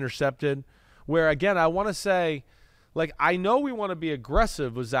 that gets intercepted, where, again, I want to say, like, I know we want to be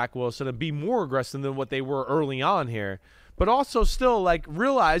aggressive with Zach Wilson and be more aggressive than what they were early on here, but also still, like,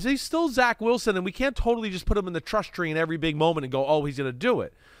 realize he's still Zach Wilson, and we can't totally just put him in the trust tree in every big moment and go, oh, he's going to do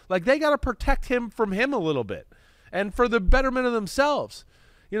it. Like, they got to protect him from him a little bit, and for the betterment of themselves.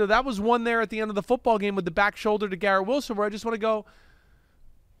 You know, that was one there at the end of the football game with the back shoulder to Garrett Wilson, where I just want to go,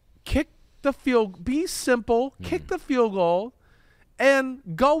 kick the field, be simple, kick the field goal, and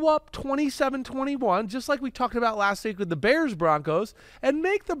go up 27-21, just like we talked about last week with the Bears-Broncos, and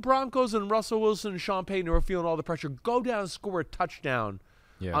make the Broncos and Russell Wilson and Sean Payton, who are feeling all the pressure, go down and score a touchdown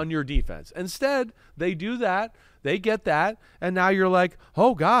on your defense. Instead, they do that, they get that, and now you're like,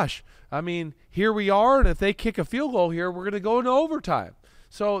 oh, gosh, I mean, here we are, and if they kick a field goal here, we're going to go into overtime.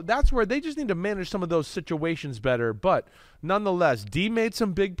 So that's where they just need to manage some of those situations better. But nonetheless, D made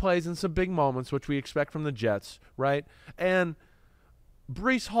some big plays and some big moments, which we expect from the Jets, right? And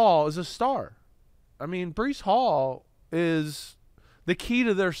Breece Hall is a star. I mean, Breece Hall is the key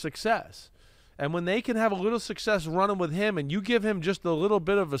to their success. And when they can have a little success running with him and you give him just a little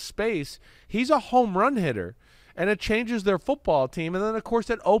bit of a space, he's a home run hitter. And it changes their football team. And then, of course,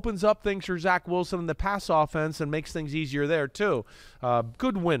 it opens up things for Zach Wilson in the pass offense and makes things easier there, too.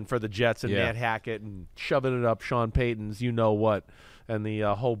 Good win for the Jets and Matt Hackett and shoving it up Sean Payton's you-know-what and the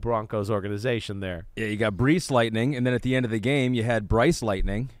whole Broncos organization there. Yeah, you got Breece Lightning, and then at the end of the game, you had Bryce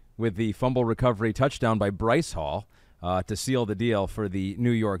Lightning with the fumble recovery touchdown by Bryce Hall to seal the deal for the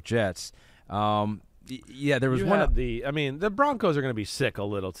New York Jets. There was one. The Broncos are going to be sick a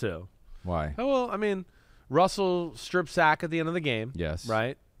little, too. Why? Well, I mean, Russell strip sack at the end of the game. Yes.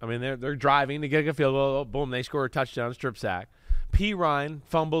 Right? I mean, they're driving to get a field goal. Boom, they score a touchdown, strip sack. P. Ryan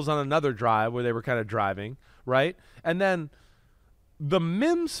fumbles on another drive where they were kind of driving, right? And then the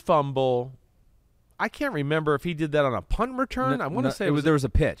Mims fumble, I can't remember if he did that on a punt return. I want to say there was a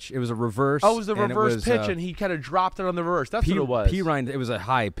pitch. It was a reverse. Oh, it was a reverse pitch, and he kind of dropped it on the reverse. That's what it was. P. Ryan, it was a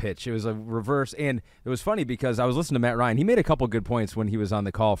high pitch. It was a reverse, and it was funny because I was listening to Matt Ryan. He made a couple good points when he was on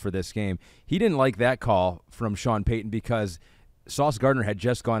the call for this game. He didn't like that call from Sean Payton because Sauce Gardner had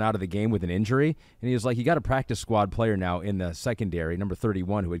just gone out of the game with an injury, and he was like, you got a practice squad player now in the secondary, number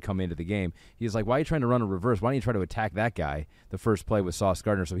 31, who had come into the game. He's like, why are you trying to run a reverse? Why don't you try to attack that guy the first play with Sauce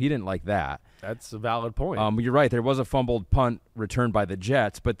Gardner? So he didn't like that. That's a valid point. You're right. There was a fumbled punt returned by the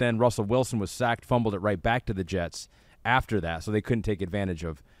Jets, but then Russell Wilson was sacked, fumbled it right back to the Jets after that, so they couldn't take advantage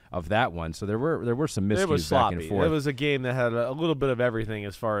of that one. So there were some miscues back and forth. It was a game that had a little bit of everything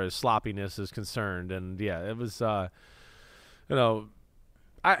as far as sloppiness is concerned, and it was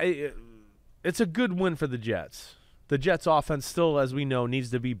it's a good win for the Jets. The Jets' offense still, as we know,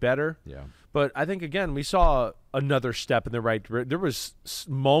 needs to be better. Yeah. But I think, again, we saw another step in the right direction. There was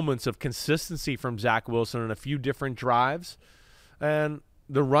moments of consistency from Zach Wilson in a few different drives. And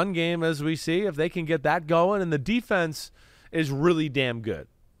the run game, as we see, if they can get that going, and the defense is really damn good.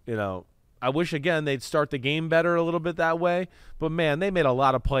 I wish, again, they'd start the game better a little bit that way. But, man, they made a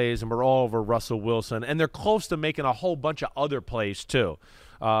lot of plays and were all over Russell Wilson. And they're close to making a whole bunch of other plays, too.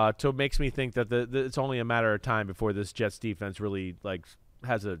 So it makes me think that it's only a matter of time before this Jets defense really,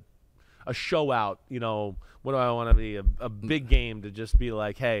 has a show out. What do I want to be? A big game to just be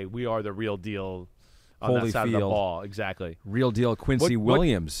like, hey, we are the real deal on that side of the ball. Exactly. Real deal Quincy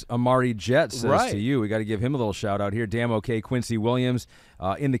Williams. Amari Jet says to you, we got to give him a little shout out here. Damn okay, Quincy Williams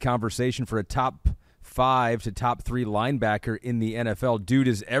in the conversation for a top 5 to top 3 linebacker in the NFL. Dude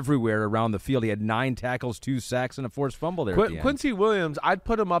is everywhere around the field. He had 9 tackles, 2 sacks, and a forced fumble there at the end. Quincy Williams, I'd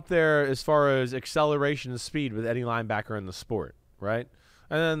put him up there as far as acceleration and speed with any linebacker in the sport, right?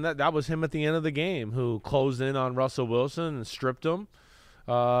 And then that was him at the end of the game who closed in on Russell Wilson and stripped him.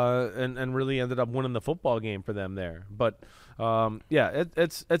 And really ended up winning the football game for them there. But,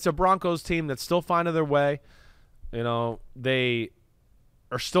 it's a Broncos team that's still finding their way. They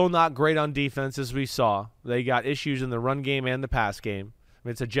are still not great on defense, as we saw. They got issues in the run game and the pass game. I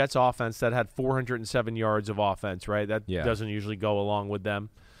mean, it's a Jets offense that had 407 yards of offense, right? That doesn't usually go along with them.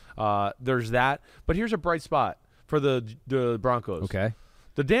 There's that. But here's a bright spot for the Broncos. Okay.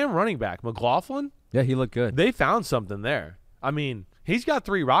 The damn running back, McLaughlin. Yeah, he looked good. They found something there. I mean, he's got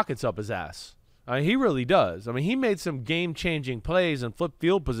 3 rockets up his ass. He really does. I mean, he made some game-changing plays and flip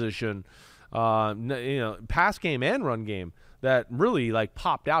field position, pass game and run game that really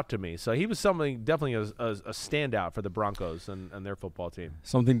popped out to me. So he was definitely a standout for the Broncos and their football team.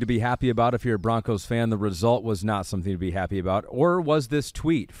 Something to be happy about if you're a Broncos fan. The result was not something to be happy about. Or was this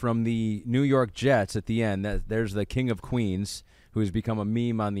tweet from the New York Jets at the end? There's the King of Queens, who has become a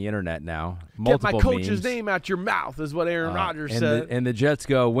meme on the internet now. Multiple Get my coach's memes. name out your mouth is what Aaron Rodgers said. And the Jets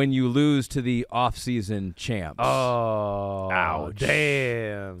go, when you lose to the off-season champs. Oh, ouch.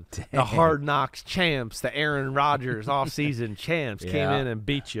 Damn. The Hard Knocks champs, the Aaron Rodgers off-season champs came in and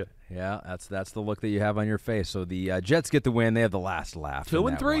beat you. Yeah, that's the look that you have on your face. So the Jets get the win. They have the last laugh.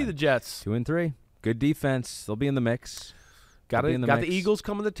 2-3, the Jets. 2-3. Good defense. They'll be in the mix. Got the Eagles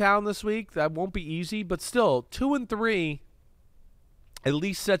coming to town this week. That won't be easy, but still, 2-3 at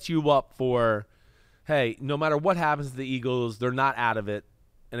least sets you up for, hey, no matter what happens to the Eagles, they're not out of it.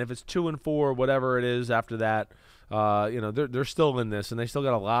 And if it's 2-4, whatever it is after that, they're still in this, and they still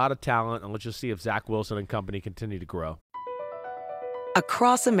got a lot of talent. And let's just see if Zach Wilson and company continue to grow.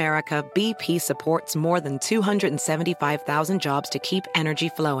 Across America, BP supports more than 275,000 jobs to keep energy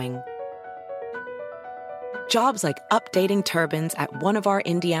flowing. Jobs like updating turbines at one of our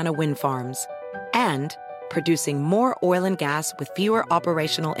Indiana wind farms and producing more oil and gas with fewer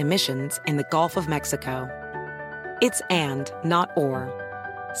operational emissions in the Gulf of Mexico. It's and, not or.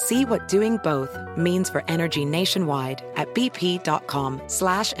 See what doing both means for energy nationwide at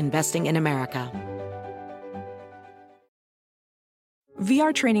bp.com/investing in America.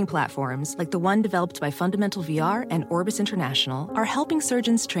 VR training platforms, like the one developed by Fundamental VR and Orbis International, are helping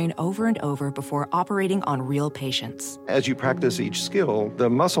surgeons train over and over before operating on real patients. As you practice each skill, the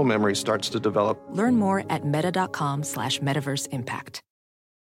muscle memory starts to develop. Learn more at meta.com/metaverse impact.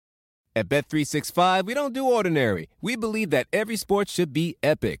 At Bet365, we don't do ordinary. We believe that every sport should be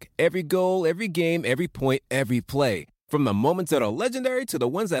epic. Every goal, every game, every point, every play. From the moments that are legendary to the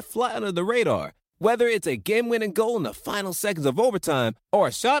ones that fly under the radar. Whether it's a game-winning goal in the final seconds of overtime or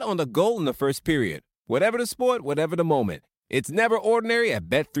a shot on the goal in the first period. Whatever the sport, whatever the moment. It's never ordinary at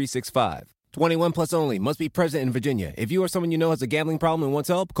Bet365. 21 plus only. Must be present in Virginia. If you or someone you know has a gambling problem and wants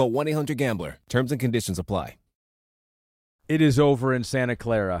help, call 1-800-GAMBLER. Terms and conditions apply. It is over in Santa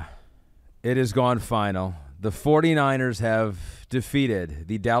Clara. It has gone final. The 49ers have defeated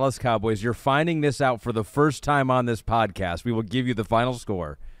the Dallas Cowboys. You're finding this out for the first time on this podcast. We will give you the final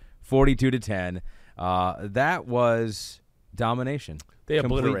score. 42-10. That was domination. They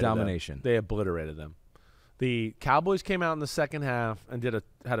Complete domination. They obliterated them. The Cowboys came out in the second half and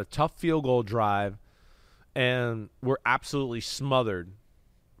had a tough field goal drive and were absolutely smothered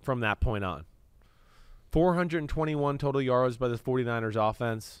from that point on. 421 total yards by the 49ers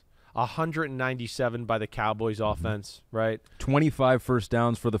offense, 197 by the Cowboys offense, right? 25 first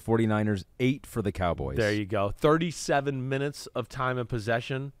downs for the 49ers, 8 for the Cowboys. There you go. 37 minutes of time of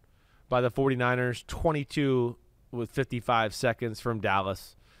possession by the 49ers, 22 with 55 seconds from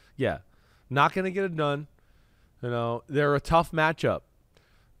Dallas. Yeah, not going to get it done. They're a tough matchup,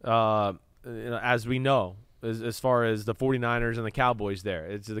 as we know, as far as the 49ers and the Cowboys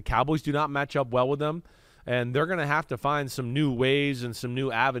there. The Cowboys do not match up well with them, and they're going to have to find some new ways and some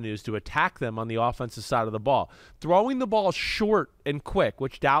new avenues to attack them on the offensive side of the ball. Throwing the ball short and quick,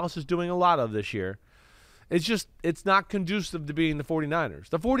 which Dallas is doing a lot of this year, it's not conducive to being the 49ers.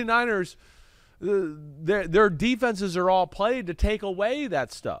 The 49ers, their defenses are all played to take away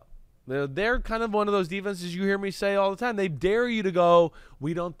that stuff. They're kind of one of those defenses you hear me say all the time. They dare you to go,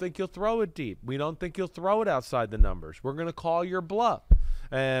 we don't think you'll throw it deep. We don't think you'll throw it outside the numbers. We're going to call your bluff.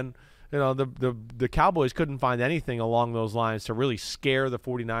 And, the Cowboys couldn't find anything along those lines to really scare the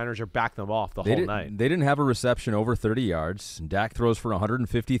 49ers or back them off the whole night. They didn't have a reception over 30 yards. Dak throws for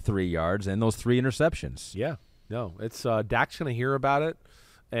 153 yards and those 3 interceptions. Yeah. No, it's Dak's going to hear about it.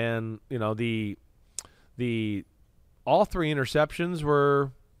 And, the all 3 interceptions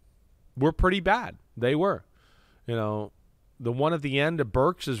were pretty bad. They were. The one at the end of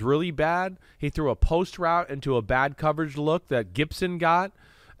Burks is really bad. He threw a post route into a bad coverage look that Gibson got.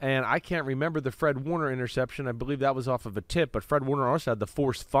 And I can't remember the Fred Warner interception. I believe that was off of a tip. But Fred Warner also had the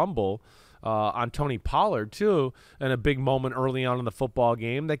forced fumble on Tony Pollard, too, and a big moment early on in the football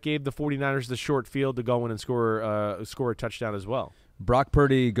game that gave the 49ers the short field to go in and score a touchdown as well. Brock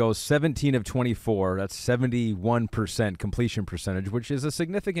Purdy goes 17 of 24. That's 71% completion percentage, which is a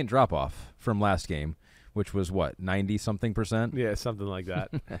significant drop-off from last game, which was, 90-something percent? Yeah, something like that.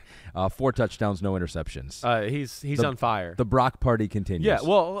 4 touchdowns, no interceptions. He's on fire. The Brock party continues. Yeah,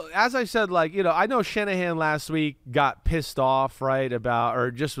 well, as I said, I know Shanahan last week got pissed off, right, about, or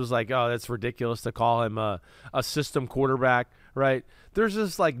just was like, oh, that's ridiculous to call him a system quarterback, right? There's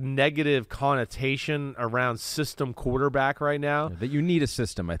this negative connotation around system quarterback right now. That you need a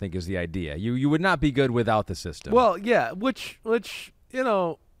system, I think, is the idea. You would not be good without the system. Well, yeah, which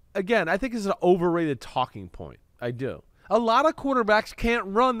again, I think is an overrated talking point. I do. A lot of quarterbacks can't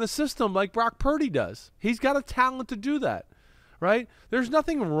run the system like Brock Purdy does. He's got a talent to do that, right? There's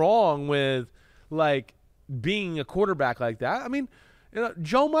nothing wrong with being a quarterback like that. I mean,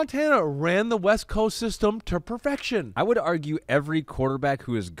 Joe Montana ran the West Coast system to perfection. I would argue every quarterback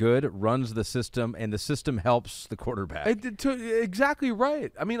who is good runs the system, and the system helps the quarterback. Exactly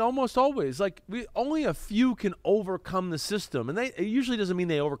right. I mean, almost always. Only a few can overcome the system, and it usually doesn't mean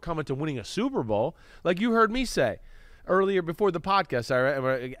they overcome it to winning a Super Bowl. Like you heard me say earlier before the podcast,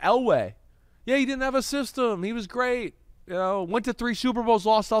 Elway. Yeah, he didn't have a system. He was great. Went to 3 Super Bowls,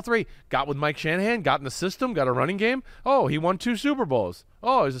 lost all 3. Got with Mike Shanahan, got in the system, got a running game. Oh, he won 2 Super Bowls.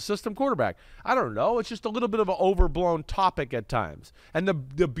 Oh, he's a system quarterback. I don't know. It's just a little bit of an overblown topic at times. And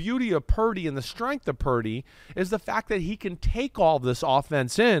the beauty of Purdy and the strength of Purdy is the fact that he can take all this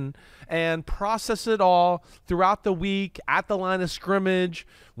offense in and process it all throughout the week, at the line of scrimmage,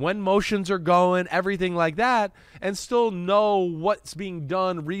 when motions are going, everything like that, and still know what's being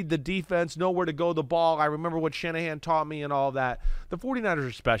done, read the defense, know where to go the ball. I remember what Shanahan taught me and all that. The 49ers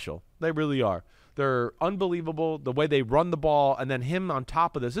are special. They really are. They're unbelievable, the way they run the ball, and then him on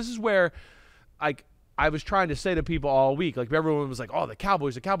top of this. This is where I was trying to say to people all week, everyone was like, oh, the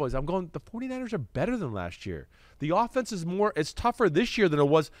Cowboys. I'm going, the 49ers are better than last year. The offense it's tougher this year than it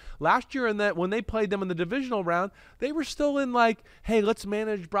was last year, and that when they played them in the divisional round, they were still in hey, let's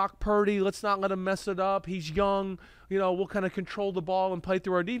manage Brock Purdy. Let's not let him mess it up. He's young. We'll kind of control the ball and play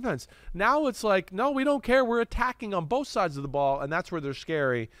through our defense. Now it's no, we don't care. We're attacking on both sides of the ball, and that's where they're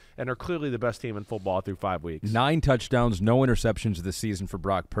scary and are clearly the best team in football through 5 weeks. 9 touchdowns, no interceptions this season for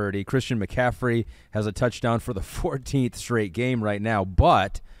Brock Purdy. Christian McCaffrey has a touchdown for the 14th straight game right now,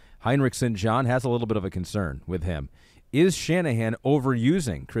 but Heinrichson, John, has a little bit of a concern with him. Is Shanahan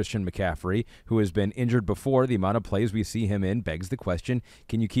overusing Christian McCaffrey, who has been injured before? The amount of plays we see him in begs the question,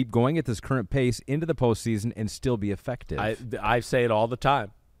 can you keep going at this current pace into the postseason and still be effective? I say it all the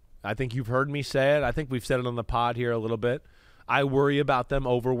time. I think you've heard me say it. I think we've said it on the pod here a little bit. I worry about them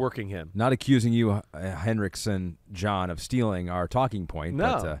overworking him. Not accusing you, Henriksen, John, of stealing our talking point.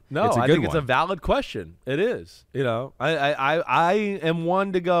 No, it's a I think it's a valid question. It is. I am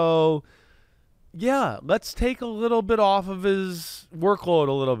one to go, yeah, let's take a little bit off of his workload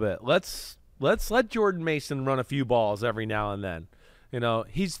a little bit. Let's let Jordan Mason run a few balls every now and then.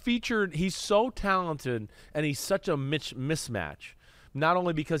 He's featured. He's so talented, and he's such a mismatch. Not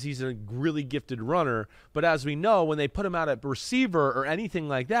only because he's a really gifted runner, but as we know, when they put him out at receiver or anything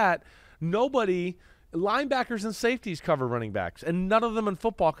like that, linebackers and safeties cover running backs, and none of them in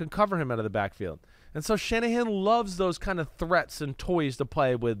football can cover him out of the backfield. And so Shanahan loves those kind of threats and toys to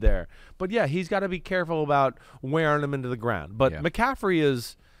play with there. But, yeah, he's got to be careful about wearing them into the ground. But McCaffrey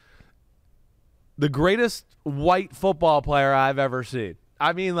is the greatest white football player I've ever seen.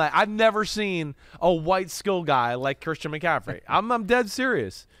 I mean, I've never seen a white skill guy like Christian McCaffrey. I'm dead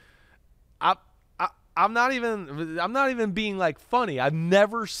serious. I'm not even being funny. I've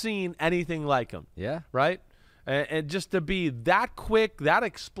never seen anything like him. Yeah. Right? And just to be that quick, that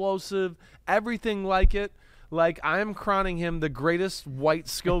explosive, everything like it. like I'm crowning him the greatest white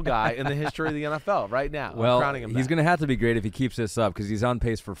skill guy in the history of the NFL right now. Well, I'm crowning him he's going to have to be great if he keeps this up because he's on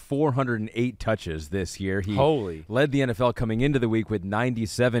pace for 408 touches this year. He led the NFL coming into the week with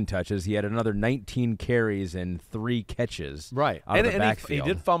 97 touches. He had another 19 carries and 3 catches out of the backfield.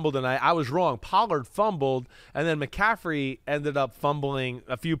 He did fumble tonight. I was wrong. Pollard fumbled, and then McCaffrey ended up fumbling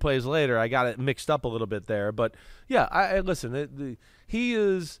a few plays later. I got it mixed up a little bit there. But, yeah, listen, he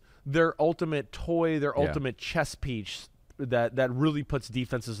is their ultimate toy, their ultimate chess piece that really puts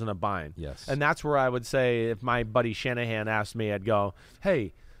defenses in a bind. Yes. And that's where I would say if my buddy Shanahan asked me, I'd go,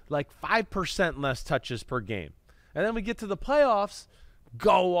 hey, like 5% less touches per game. And then we get to the playoffs,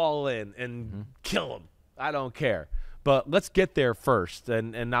 go all in and kill them. I don't care. But let's get there first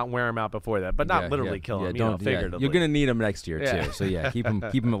and not wear them out before that. But not literally kill them, figuratively. You're going to need them next year, too. So, keep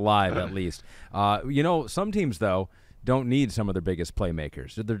them alive at least. Some teams, though, don't need some of their biggest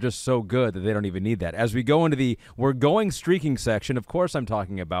playmakers. They're just so good that they don't even need that. As we go into the we're going streaking section, of course I'm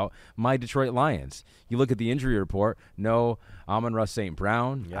talking about my Detroit Lions. You look at the injury report, no Amon-Ra St.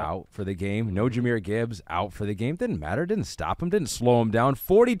 Brown out for the game, no Jahmyr Gibbs out for the game. Didn't matter, didn't stop him, didn't slow him down.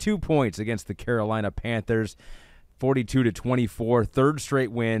 42 points against the Carolina Panthers, 42-24, third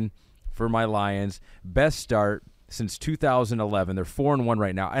straight win for my Lions. Best start since 2011. They're 4-1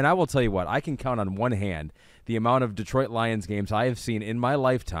 right now. And I will tell you what, I can count on one hand the amount of Detroit Lions games I have seen in my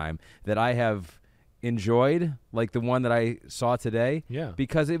lifetime that I have enjoyed, like the one that I saw today,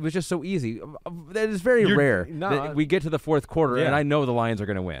 because it was just so easy. That is very rare that we get to the fourth quarter and I know the Lions are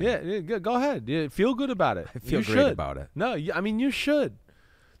going to win. Yeah, go ahead. Feel good about it. I feel great about it. No, I mean, you should.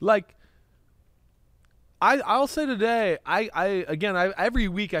 Like, I'll say today, every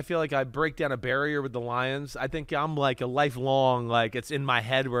week I feel like I break down a barrier with the Lions. I think I'm like a lifelong, like it's in my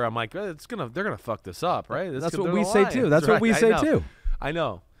head where I'm like, they're gonna fuck this up, right? That's what we say too. That's what we say too. I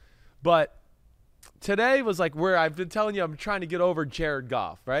know, but today was like where I've been telling you I'm trying to get over Jared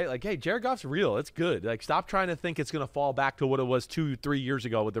Goff, right? Like, hey, Jared Goff's real. It's good. Like, stop trying to think it's gonna fall back to what it was 2-3 years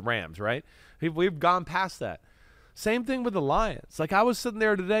ago with the Rams, right? We've gone past that. Same thing with the Lions. Like, I was sitting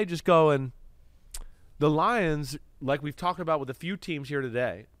there today just going, the Lions, like we've talked about with a few teams here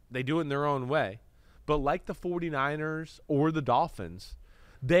today, they do it in their own way. But like the 49ers or the Dolphins,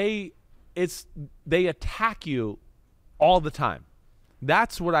 they attack you all the time.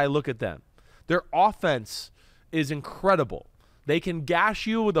 That's what I look at them. Their offense is incredible. They can gash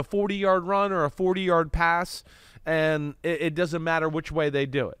you with a 40-yard run or a 40-yard pass, and it doesn't matter which way they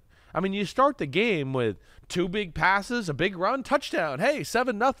do it. I mean, you start the game with 2 big passes, a big run, touchdown. Hey,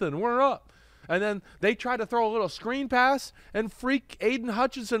 7-0, we're up. And then they try to throw a little screen pass, and freak Aiden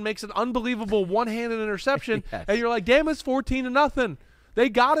Hutchinson makes an unbelievable one-handed interception. Yes. And you're like, damn, it's 14-0. They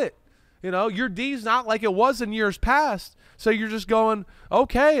got it. Your D's not like it was in years past. So you're just going,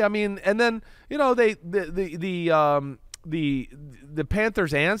 okay. I mean, and then the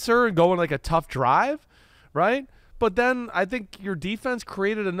Panthers answer and go on like a tough drive, right? But then I think your defense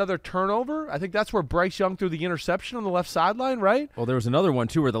created another turnover. I think that's where Bryce Young threw the interception on the left sideline, right? Well, there was another one,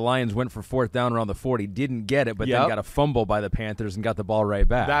 too, where the Lions went for 4th down around the 40, didn't get it, but then got a fumble by the Panthers and got the ball right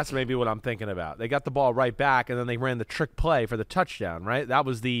back. That's maybe what I'm thinking about. They got the ball right back, and then they ran the trick play for the touchdown, right? That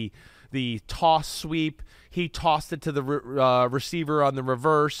was the toss sweep. He tossed it to the receiver on the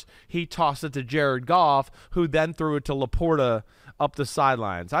reverse. He tossed it to Jared Goff, who then threw it to Laporta up the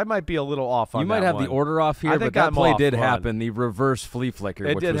sidelines. I might be a little off on that. You might have one. The order off here, but that play did happen. The reverse flea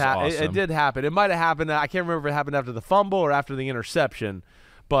flicker, which was awesome. It did happen. It might have happened. I can't remember if it happened after the fumble or after the interception.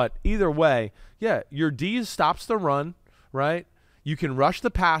 But either way, your D stops the run, right? You can rush the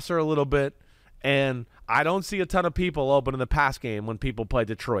passer a little bit, and I don't see a ton of people open in the pass game when people play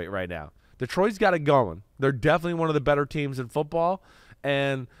Detroit right now. Detroit's got it going. They're definitely one of the better teams in football,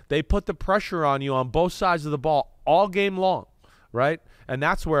 and they put the pressure on you on both sides of the ball all game long. Right? And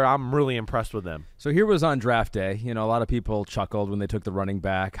that's where I'm really impressed with them. So here was on draft day. A lot of people chuckled when they took the running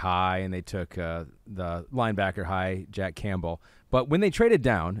back high and they took the linebacker high, Jack Campbell. But when they traded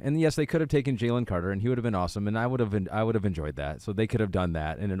down, and yes, they could have taken Jalen Carter, and he would have been awesome, and I would have enjoyed that. So they could have done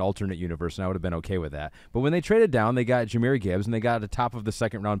that in an alternate universe, and I would have been okay with that. But when they traded down, they got Jahmyr Gibbs, and they got the top of the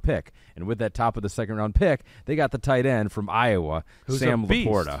second-round pick. And with that top of the second-round pick, they got the tight end from Iowa, Sam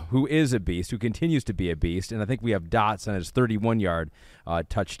Laporta, who is a beast, who continues to be a beast. And I think we have dots on his 31-yard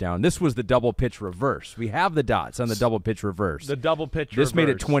touchdown. This was the double pitch reverse. We have the dots on the double pitch reverse. The double pitch reverse. This made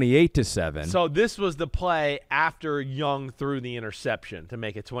it 28-7. So this was the play after Young threw the interception to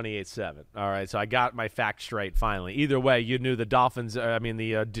make it 28-7. All right, so I got my facts straight finally. Either way, you knew the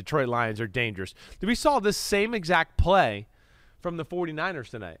the Detroit Lions are dangerous. We saw this same exact play from the 49ers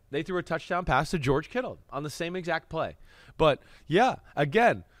tonight. They threw a touchdown pass to George Kittle on the same exact play. But, yeah,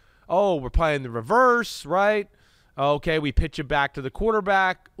 again, oh, we're playing the reverse, right? Okay, we pitch it back to the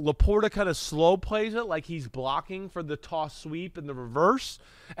quarterback. Laporta kind of slow plays it like he's blocking for the toss sweep in the reverse.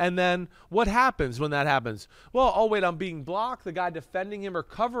 And then what happens when that happens? Well, oh, wait, I'm being blocked. The guy defending him or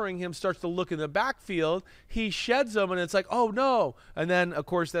covering him starts to look in the backfield. He sheds him, and it's like, oh, no. And then, of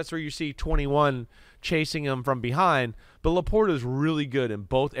course, that's where you see 21 chasing him from behind. But Laporta is really good in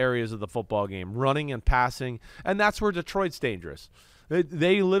both areas of the football game, running and passing. And that's where Detroit's dangerous.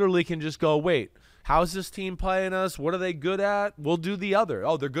 They literally can just go, wait, how's this team playing us? What are they good at? We'll do the other.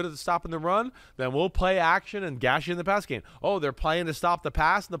 Oh, they're good at stopping the run? Then we'll play action and gash you in the pass game. Oh, they're playing to stop the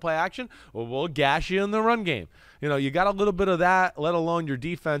pass and the play action? Well, we'll gash you in the run game. You know, you got a little bit of that, let alone your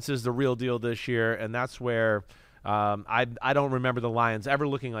defense is the real deal this year, and that's where I don't remember the Lions ever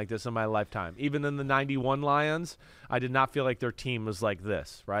looking like this in my lifetime. Even in the 91 Lions, I did not feel like their team was like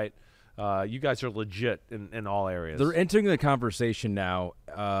this, right? You guys are legit in all areas. They're entering the conversation now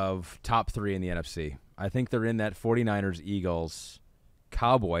of top 3 in the NFC. I think they're in that 49ers, Eagles,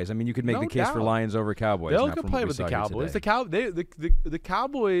 Cowboys. I mean, you could make the case for Lions over Cowboys. They'll play with the Cowboys. The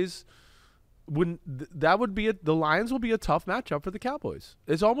Cowboys the Lions will be a tough matchup for the Cowboys.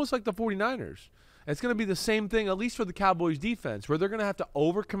 It's almost like the 49ers. It's going to be the same thing, at least for the Cowboys defense, where they're going to have to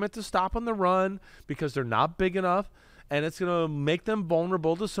overcommit to stop on the run because they're not big enough. And it's going to make them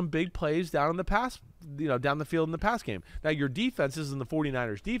vulnerable to some big plays down in the pass, down the field in the pass game. Now, your defense isn't the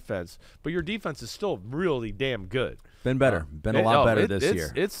 49ers defense, but your defense is still really damn good. Been better. Been a lot better this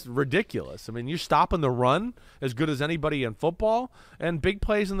year. It's ridiculous. I mean, you're stopping the run as good as anybody in football, and big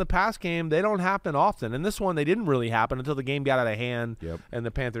plays in the pass game, they don't happen often. And this one, they didn't really happen until the game got out of hand, and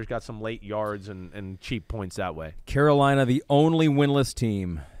the Panthers got some late yards and cheap points that way. Carolina, the only winless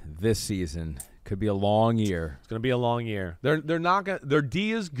team this season. Could be a long year. It's going to be a long year. They're not going. Their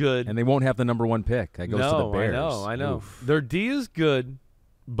D is good, and they won't have the number 1 pick. That goes to the Bears. I know. Oof. Their D is good,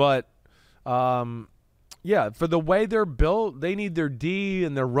 but for the way they're built, they need their D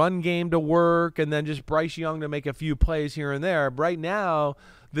and their run game to work, and then just Bryce Young to make a few plays here and there. Right now,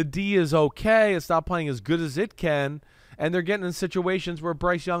 the D is okay. It's not playing as good as it can. And they're getting in situations where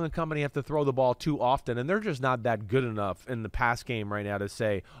Bryce Young and company have to throw the ball too often, and they're just not that good enough in the pass game right now to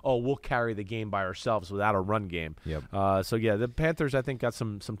say, oh, we'll carry the game by ourselves without a run game. The Panthers, I think, got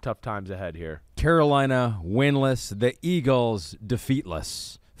some tough times ahead here. Carolina winless, the Eagles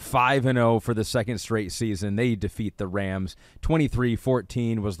defeatless. 5-0 for the second straight season. They defeat the Rams.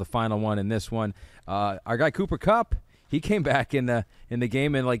 23-14 was the final one in this one. Our guy Cooper Kupp, he came back in the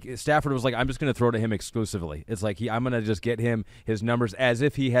game, and like Stafford was like, I'm just going to throw to him exclusively. It's like I'm going to just get him his numbers as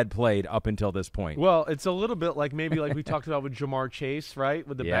if he had played up until this point. Well, it's a little bit like maybe like we talked about with Jamar Chase, right,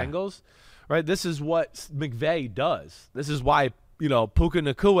 with the Bengals, right? This is what McVay does. This is why Puka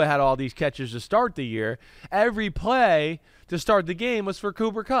Nacua had all these catches to start the year. Every play to start the game was for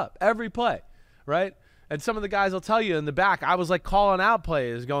Cooper Kupp. Every play, right? And some of the guys will tell you in the back, I was like calling out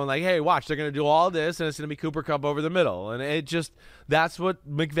plays, going like, hey, watch, they're going to do all this, and it's going to be Cooper Kupp over the middle. And that's what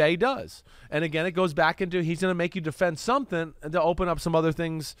McVay does. And again, it goes back into he's going to make you defend something to open up some other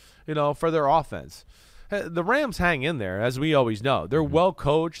things, for their offense. The Rams hang in there, as we always know. They're well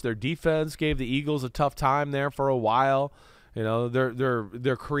coached. Their defense gave the Eagles a tough time there for a while.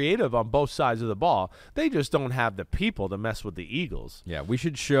 They're creative on both sides of the ball. They just don't have the people to mess with the Eagles. Yeah, we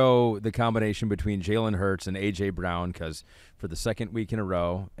should show the combination between Jalen Hurts and A.J. Brown because for the second week in a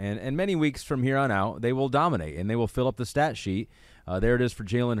row and many weeks from here on out, they will dominate and they will fill up the stat sheet. There it is for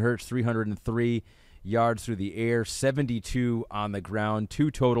Jalen Hurts, 303 yards through the air, 72 on the ground,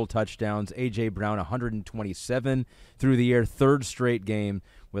 2 total touchdowns. A.J. Brown, 127 through the air, third straight game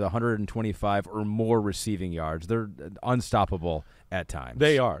with 125 or more receiving yards. They're unstoppable at times.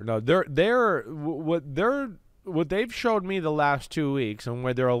 They are. No, what they've showed me the last 2 weeks, and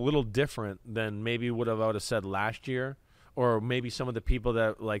where they're a little different than maybe what I would have said last year, or maybe some of the people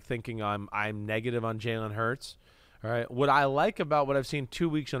that like thinking I'm negative on Jalen Hurts. All right. What I like about what I've seen 2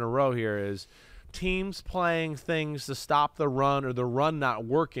 weeks in a row here is teams playing things to stop the run or the run not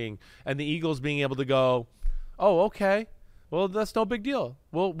working, and the Eagles being able to go, oh, okay. Well, that's no big deal.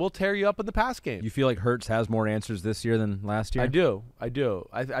 We'll tear you up in the pass game. You feel like Hurts has more answers this year than last year? I do.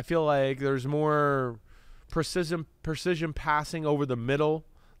 I feel like there's more precision passing over the middle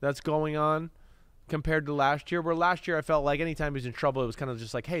that's going on compared to last year, where last year I felt like anytime he was in trouble, it was kind of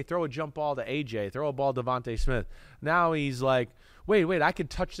just like, hey, throw a jump ball to AJ, throw a ball to Devontae Smith. Now he's like, wait, I could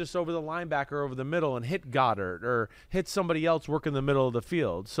touch this over the linebacker over the middle and hit Goddard or hit somebody else work in the middle of the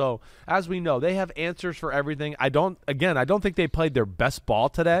field. So as we know, they have answers for everything. I don't think they played their best ball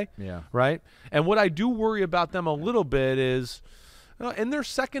today. Yeah. Right. And what I do worry about them a little bit is in their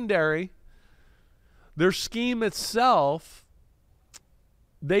secondary, their scheme itself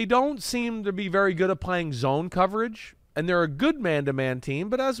they don't seem to be very good at playing zone coverage, and they're a good man-to-man team.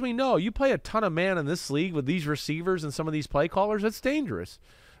 But as we know, you play a ton of man in this league with these receivers and some of these play callers, it's dangerous.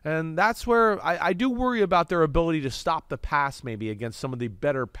 And that's where I do worry about their ability to stop the pass maybe against some of the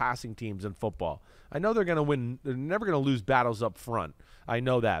better passing teams in football. I know they're going to win. They're never going to lose battles up front. I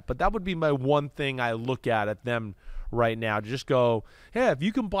know that. But that would be my one thing I look at them right now. Just go, hey, if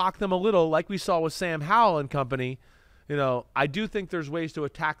you can block them a little, like we saw with Sam Howell and company, I do think there's ways to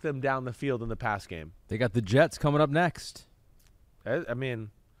attack them down the field in the pass game. They got the Jets coming up next. I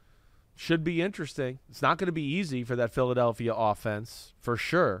mean, should be interesting. It's not going to be easy for that Philadelphia offense, for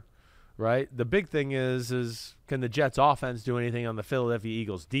sure, right? The big thing is can the Jets offense do anything on the Philadelphia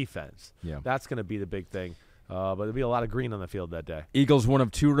Eagles defense? Yeah. That's going to be the big thing. But there'll be a lot of green on the field that day. Eagles, one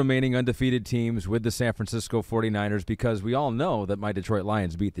of 2 remaining undefeated teams with the San Francisco 49ers, because we all know that my Detroit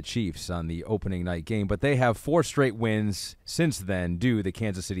Lions beat the Chiefs on the opening night game, but they have 4 straight wins since then due to the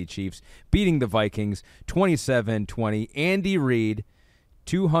Kansas City Chiefs beating the Vikings 27-20. Andy Reid,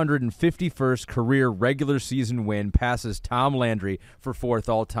 251st career regular season win, passes Tom Landry for 4th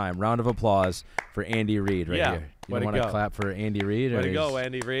all-time. Round of applause for Andy Reid here. You want to clap for Andy Reid? Way to go,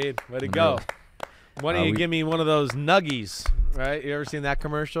 Andy Reid. Way to go. Why don't you give me one of those nuggies, right? You ever seen that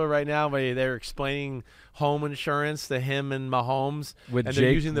commercial right now where they're explaining home insurance to him and Mahomes, with and Jake,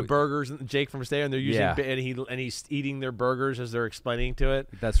 they're using the burgers, Jake from Stay, and they're using and he's eating their burgers as they're explaining to it.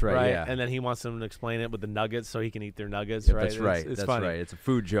 That's right. Yeah. And then he wants them to explain it with the nuggets so he can eat their nuggets. Yeah, right. That's right. It's that's funny. right. It's a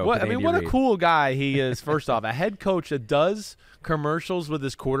food joke. What a cool guy he is. First off, a head coach that does commercials with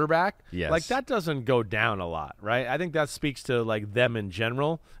his quarterback. Yes. Like that doesn't go down a lot, right? I think that speaks to like them in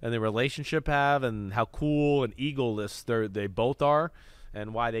general and the relationship have and how cool and eagle-less they both are.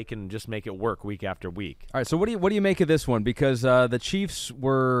 And why they can just make it work week after week. All right, so what do you make of this one? Because the Chiefs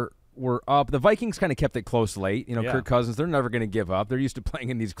were up. The Vikings kind of kept it close late. Kirk Cousins, they're never going to give up. They're used to playing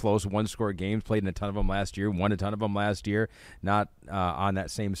in these close one-score games, played in a ton of them last year, won a ton of them last year. Not on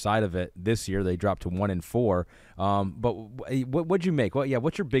that same side of it this year. They dropped to 1-4. But what'd you make?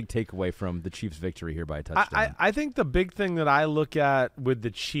 What's your big takeaway from the Chiefs' victory here by a touchdown? I think the big thing that I look at with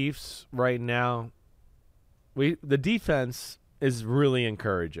the Chiefs right now, the defense is really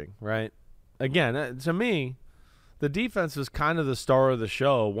encouraging, right? Again, to me, the defense was kind of the star of the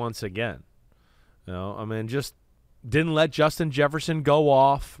show once again. Just didn't let Justin Jefferson go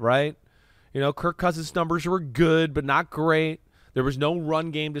off, right? Kirk Cousins' numbers were good, but not great. There was no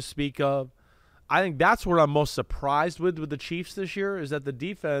run game to speak of. I think that's what I'm most surprised with the Chiefs this year is that the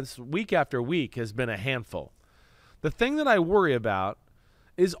defense, week after week, has been a handful. The thing that I worry about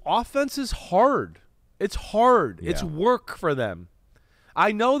is offense is hard. It's hard. Yeah. It's work for them.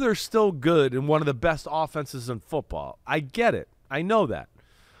 I know they're still good and one of the best offenses in football. I get it. I know that.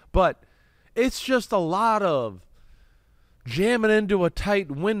 But it's just a lot of jamming into a tight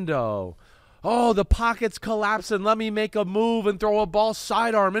window. Oh, the pocket's collapsing. Let me make a move and throw a ball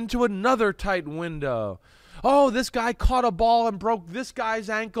sidearm into another tight window. Oh, this guy caught a ball and broke this guy's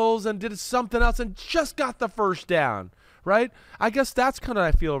ankles and did something else and just got the first down, right? I guess that's kind of how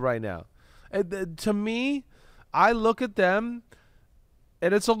I feel right now. To me, I look at them,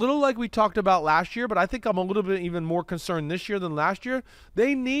 and it's a little like we talked about last year, but I think I'm a little bit even more concerned this year than last year.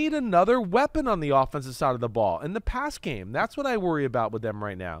 They need another weapon on the offensive side of the ball in the pass game. That's what I worry about with them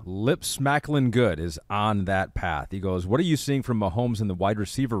right now. Lip Smacklin Good is on that path. He goes, what are you seeing from Mahomes in the wide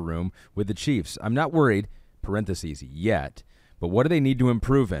receiver room with the Chiefs? I'm not worried, parentheses, yet. But what do they need to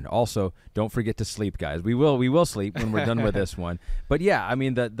improve in? Also, don't forget to sleep, guys. We will sleep when we're done with this one. But yeah, I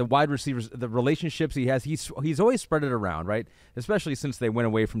mean the wide receivers, the relationships he has, he's always spread it around, right? Especially since they went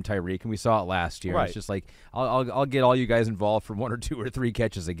away from Tyreek, and we saw it last year. Right. It's just like I'll get all you guys involved for 1 or 2 or 3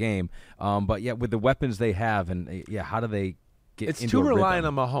 catches a game. But yeah, with the weapons they have, and how do they? It's too reliant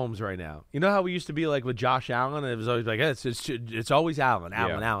on Mahomes right now. You know how we used to be like with Josh Allen? It was always like, it's always Allen.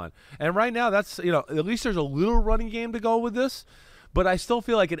 And right now, that's, at least there's a little running game to go with this. But I still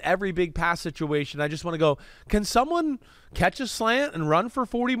feel like in every big pass situation, I just want to go, can someone catch a slant and run for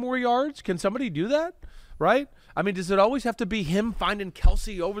 40 more yards? Can somebody do that? Right? I mean, does it always have to be him finding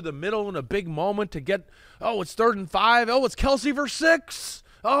Kelsey over the middle in a big moment to get, it's 3rd and 5. Oh, it's Kelsey for 6.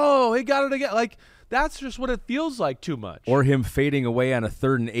 Oh, he got it again. Like, that's just what it feels like too much. Or him fading away on a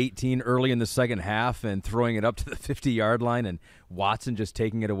 3rd and 18 early in the second half and throwing it up to the 50-yard line and Watson just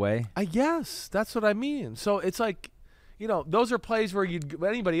taking it away. Yes, that's what I mean. So it's like, those are plays where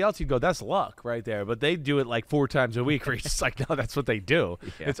anybody else, you'd go, that's luck right there. But they do it like 4 times a week where you're just like, no, that's what they do.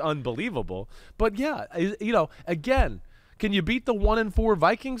 Yeah. It's unbelievable. But yeah, again, can you beat the 1-4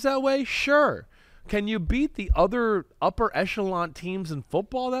 Vikings that way? Sure. Can you beat the other upper echelon teams in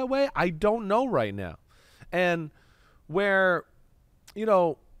football that way? I don't know right now. And where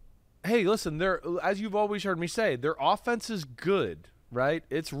hey, listen, as you've always heard me say, their offense is good, right?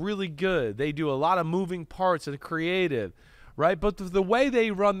 It's really good. They do a lot of moving parts and creative, right? But the way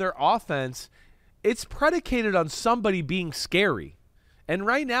they run their offense, it's predicated on somebody being scary. And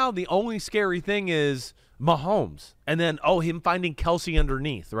right now, the only scary thing is Mahomes. And then, him finding Kelsey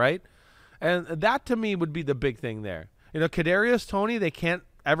underneath, right? And that, to me, would be the big thing there. Kadarius Toney, they can't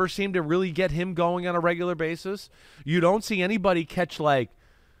ever seem to really get him going on a regular basis. You don't see anybody catch,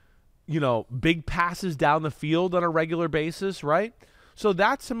 big passes down the field on a regular basis, right? So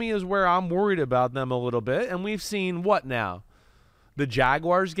that, to me, is where I'm worried about them a little bit. And we've seen what now? The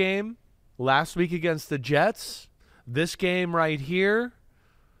Jaguars game last week against the Jets. This game right here,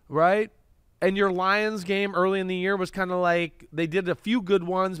 right? And your Lions game early in the year was kind of like they did a few good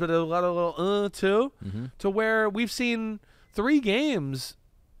ones, but a lot of too, to where we've seen 3 games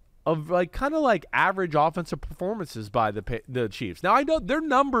of kind of average offensive performances by the Chiefs. Now, I know their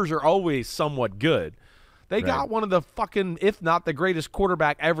numbers are always somewhat good. They got one of the fucking, if not the greatest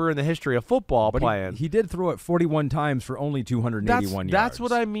quarterback ever in the history of football playing. He did throw it 41 times for only 281 yards. That's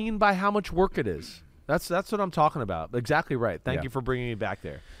what I mean by how much work it is. That's what I'm talking about. Exactly right. Thank you for bringing me back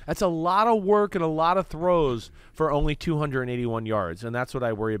there. That's a lot of work and a lot of throws for only 281 yards, and that's what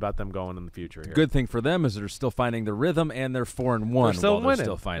I worry about them going in the future. Here. Good thing for them is they're still finding the rhythm, and they're 4-1. They're still winning. They're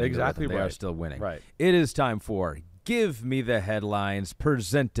still finding exactly the rhythm. right. They are still winning. Right. It is time for Give Me the Headlines,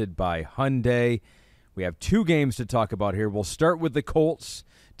 presented by Hyundai. We have 2 games to talk about here. We'll start with the Colts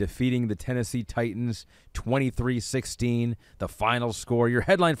defeating the Tennessee Titans 23-16, the final score. Your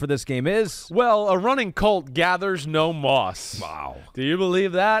headline for this game is? Well, a running colt gathers no moss. Wow. Do you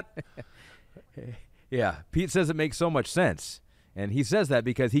believe that? Yeah. Pete says it makes so much sense. And he says that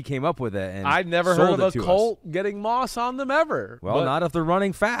because he came up with it. And I've never heard of a colt getting moss on them ever. Well, not if they're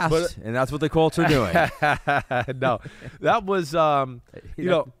running fast, and that's what the Colts are doing. No, that was a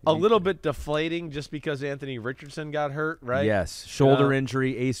little bit deflating just because Anthony Richardson got hurt, right? Yes, shoulder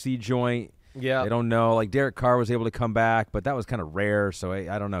injury, AC joint. Yeah, they don't know. Derek Carr was able to come back, but that was kind of rare. So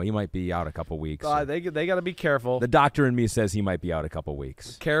I don't know. He might be out a couple weeks. They got to be careful. The doctor in me says he might be out a couple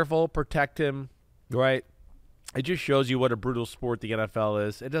weeks. Careful, protect him, right? It just shows you what a brutal sport the NFL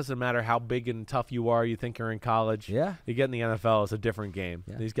is. It doesn't matter how big and tough you are. You think you're in college. Yeah. You get in the NFL, it's a different game.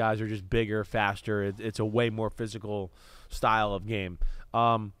 Yeah. These guys are just bigger, faster. It's a way more physical style of game.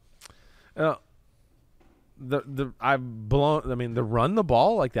 The run the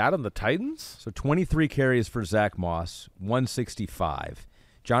ball like that on the Titans. So 23 carries for Zach Moss, 165.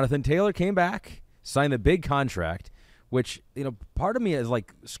 Jonathan Taylor came back, signed a big contract. Which, part of me is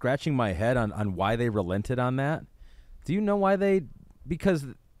scratching my head on why they relented on that. Do you know why because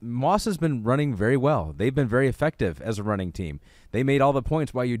Moss has been running very well. They've been very effective as a running team. They made all the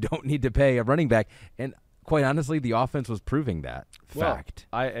points why you don't need to pay a running back. And quite honestly, the offense was proving that fact.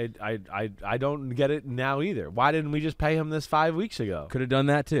 I don't get it now either. Why didn't we just pay him this 5 weeks ago? Could have done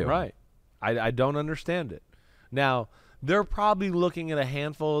that too. Right. I don't understand it. Now, they're probably looking at a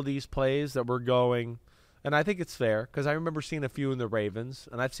handful of these plays that we're going – and I think it's fair because I remember seeing a few in the Ravens,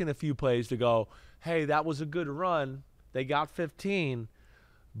 and I've seen a few plays to go, hey, that was a good run. They got 15.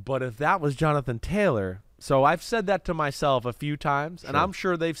 But if that was Jonathan Taylor, so I've said that to myself a few times, and I'm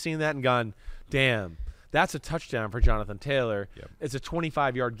sure they've seen that and gone, damn, that's a touchdown for Jonathan Taylor. Yep. It's a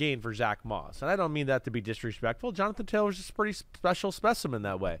 25-yard gain for Zach Moss. And I don't mean that to be disrespectful. Jonathan Taylor's just a pretty special specimen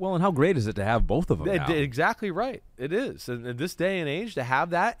that way. Well, and how great is it to have both of them now? Exactly right. It is. And in this day and age, to have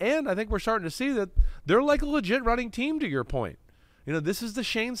that, and I think we're starting to see that they're like a legit running team, to your point. This is the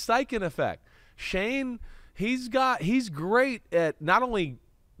Shane Steichen effect. Shane, he's great at not only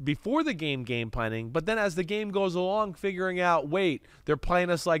before the game planning, but then as the game goes along, figuring out, wait, they're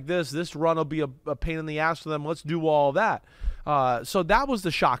playing us like this run will be a pain in the ass for them, let's do all that. So that was the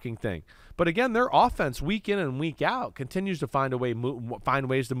shocking thing. But again, their offense week in and week out continues to find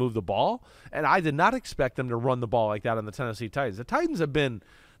ways to move the ball, and I did not expect them to run the ball like that on the Tennessee Titans. The Titans have been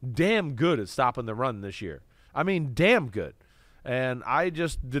damn good at stopping the run this year. I mean, damn good. And I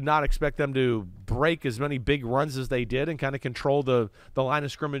just did not expect them to break as many big runs as they did and kind of control the line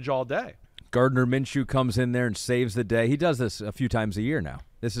of scrimmage all day. Gardner Minshew comes in there and saves the day. He does this a few times a year now.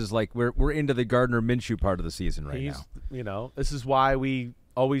 This is we're into the Gardner Minshew part of the season now. This is why we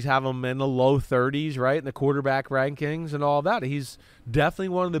always have him in the low 30s, right, in the quarterback rankings and all that. He's definitely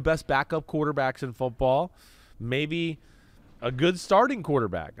one of the best backup quarterbacks in football. Maybe a good starting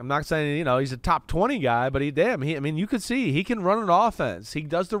quarterback. I'm not saying, he's a top 20 guy, but you could see he can run an offense. He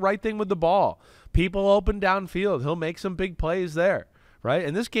does the right thing with the ball. People open downfield. He'll make some big plays there, right?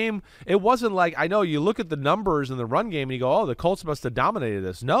 In this game, it wasn't like, I know you look at the numbers in the run game and you go, oh, the Colts must have dominated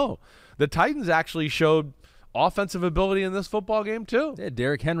this. No, the Titans actually showed offensive ability in this football game too. Yeah,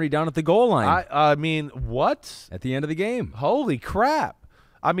 Derrick Henry down at the goal line. I mean, what? At the end of the game. Holy crap.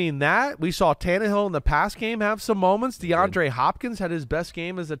 I mean, that we saw Tannehill in the pass game have some moments. DeAndre Hopkins had his best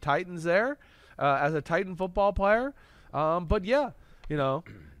game as a Titans there, as a Titan football player. But yeah,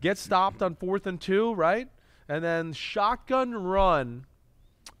 get stopped on 4th and 2, right? And then shotgun run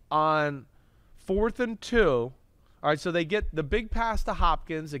on 4th and 2. All right, so they get the big pass to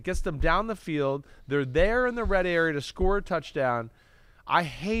Hopkins. It gets them down the field. They're there in the red area to score a touchdown. I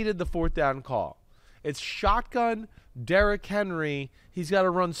hated the 4th down call. It's shotgun Derrick Henry. He's got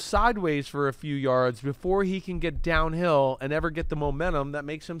to run sideways for a few yards before he can get downhill and ever get the momentum that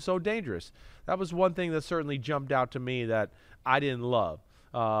makes him so dangerous. That was one thing that certainly jumped out to me that I didn't love.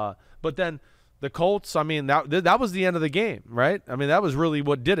 But then the Colts, I mean, that was the end of the game, right? I mean, that was really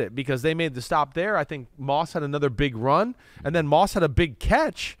what did it because they made the stop there. I think Moss had another big run, and then Moss had a big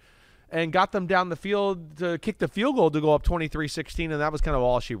catch and got them down the field to kick the field goal to go up 23-16, and that was kind of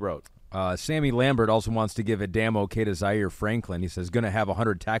all she wrote. Sammy Lambert also wants to give a damn okay to Zaire Franklin. He says, going to have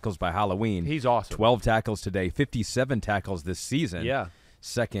 100 tackles by Halloween. He's awesome. 12 tackles today, 57 tackles this season. Yeah.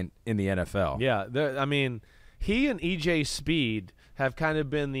 Second in the NFL. Yeah, I mean, he and E.J. Speed have kind of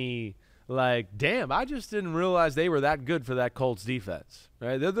been the – like, damn, I just didn't realize they were that good for that Colts defense.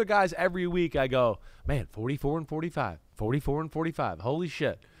 Right? They're the guys every week I go, man, 44 and 45, 44 and 45. Holy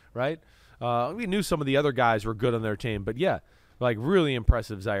shit, right? We knew some of the other guys were good on their team, but yeah, like really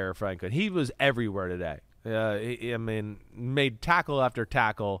impressive Zaire Franklin. He was everywhere today. I mean, made tackle after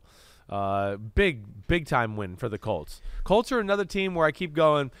tackle. Big time win for the Colts. Colts are another team where I keep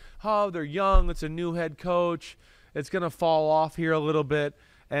going, oh, they're young. It's a new head coach. It's going to fall off here a little bit.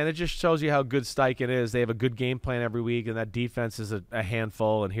 And it just shows you how good Steichen is. They have a good game plan every week, and that defense is a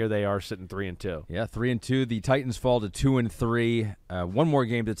handful, and here they are sitting 3-2. Yeah, 3-2. The Titans fall to 2-3. One more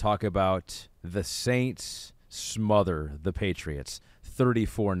game to talk about. The Saints smother the Patriots,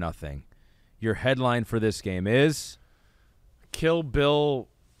 34-0. Your headline for this game is? Kill Bill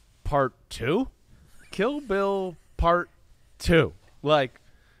Part 2? Kill Bill Part 2. And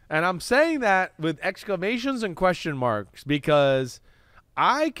I'm saying that with exclamations and question marks because –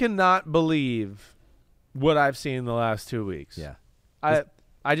 I cannot believe what I've seen in the last 2 weeks. Yeah.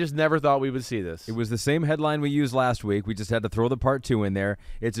 I just never thought we would see this. It was the same headline we used last week. We just had to throw the Part 2 in there.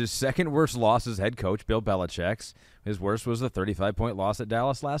 It's his second worst loss as head coach, Bill Belichick's. His worst was the 35-point loss at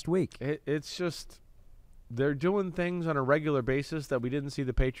Dallas last week. It's just they're doing things on a regular basis that we didn't see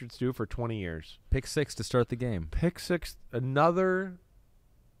the Patriots do for 20 years. Pick 6 to start the game. Pick 6, another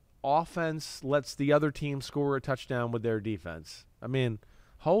offense lets the other team score a touchdown with their defense. I mean,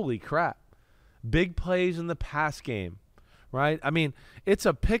 holy crap. Big plays in the pass game, right? I mean, it's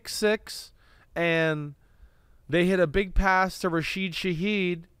a pick 6, and they hit a big pass to Rashid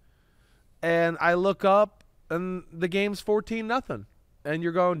Shaheed, and I look up, and the game's 14-0. And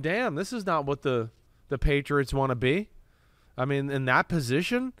you're going, damn, this is not what the Patriots want to be. I mean, in that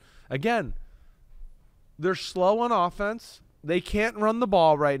position, again, they're slow on offense. They can't run the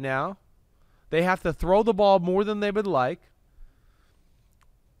ball right now. They have to throw the ball more than they would like.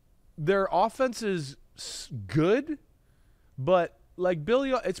 Their offense is good, but like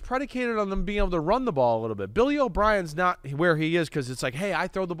it's predicated on them being able to run the ball a little bit. Billy O'Brien's not where he is because it's like, hey, I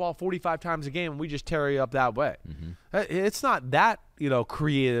throw the ball 45 times a game and we just tear you up that way. Mm-hmm. It's not that,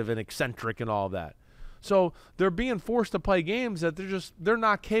 creative and eccentric and all that. So they're being forced to play games that they're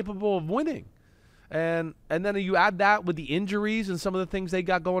not capable of winning. And then you add that with the injuries and some of the things they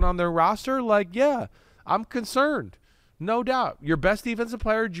got going on their roster, like, yeah, I'm concerned. No doubt. Your best defensive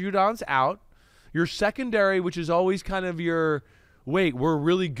player, Judon's out. Your secondary, which is always kind of we're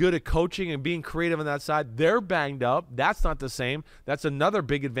really good at coaching and being creative on that side. They're banged up. That's not the same. That's another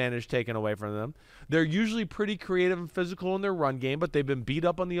big advantage taken away from them. They're usually pretty creative and physical in their run game, but they've been beat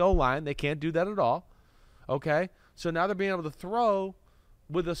up on the O-line. They can't do that at all. Okay? So now they're being able to throw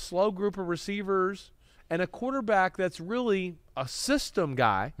with a slow group of receivers and a quarterback that's really a system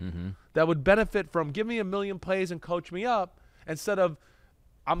guy that would benefit from give me a million plays and coach me up instead of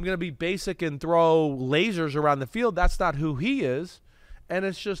I'm going to be basic and throw lasers around the field. That's not who he is, and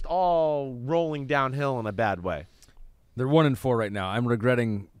it's just all rolling downhill in a bad way. They're 1-4 right now. I'm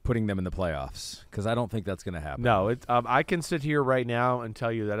regretting putting them in the playoffs because I don't think that's going to happen. No, I can sit here right now and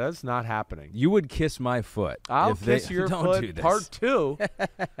tell you that that's not happening. You would kiss my foot. I'll kiss your foot Part 2.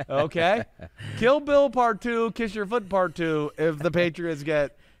 Okay? Kill Bill Part 2, kiss your foot Part 2 if the Patriots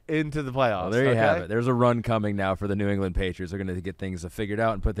get into the playoffs. Well, there you have it. There's a run coming now for the New England Patriots. They're going to get things figured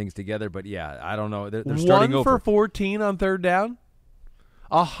out and put things together. But, yeah, I don't know. They're starting over. 1 for 14 on third down.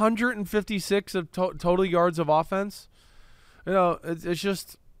 156 of total yards of offense. It's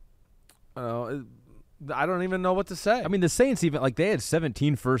just I don't even know what to say. I mean, the Saints even they had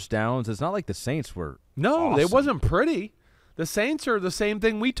 17 first downs. It's not like the Saints were awesome. They wasn't pretty. The Saints are the same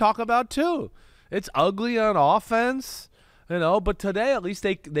thing we talk about too. It's ugly on offense, but today at least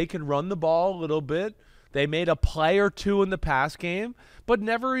they can run the ball a little bit. They made a play or two in the pass game, but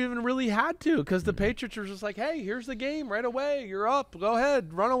never even really had to because the Patriots were just like, hey, here's the game right away. You're up. Go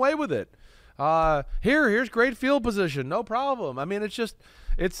ahead. Run away with it. Here's great field position. No problem. I mean, it's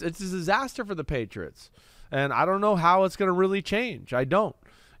a disaster for the Patriots. And I don't know how it's going to really change. I don't.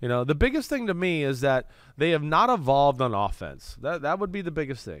 The biggest thing to me is that they have not evolved on offense. That would be the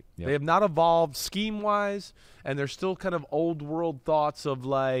biggest thing. Yep. They have not evolved scheme-wise, and they're still kind of old-world thoughts of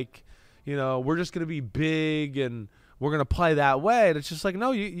we're just going to be big and we're going to play that way. And it's just like,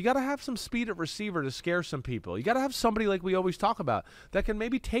 no, you got to have some speed at receiver to scare some people. You got to have somebody like we always talk about that can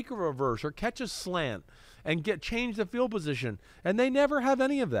maybe take a reverse or catch a slant and change the field position. And they never have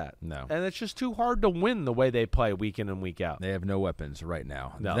any of that. No. And it's just too hard to win the way they play week in and week out. They have no weapons right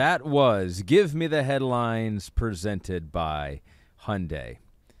now. No. That was Give Me the Headlines presented by Hyundai.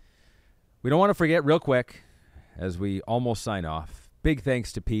 We don't want to forget real quick as we almost sign off. Big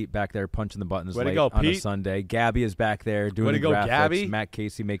thanks to Pete back there punching the buttons late on a Sunday. Gabby is back there doing the graphics. Gabby. Matt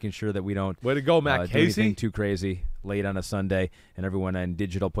Casey making sure that we don't Way to go, Matt do Casey. anything too crazy late on a Sunday, and everyone on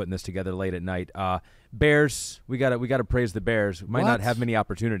digital putting this together late at night. Bears, we gotta praise the Bears. We might not have many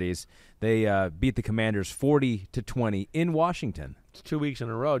opportunities. They beat the Commanders 40-20 in Washington. It's 2 weeks in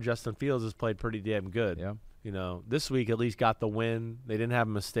a row. Justin Fields has played pretty damn good. Yeah. This week at least got the win. They didn't have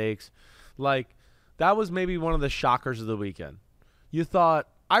mistakes. That was maybe one of the shockers of the weekend.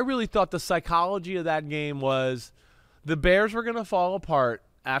 I really thought the psychology of that game was the Bears were going to fall apart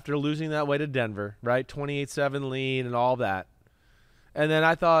after losing that way to Denver, right? 28-7 lead and all that. And then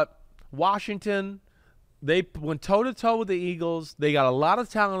I thought Washington, they went toe-to-toe with the Eagles. They got a lot of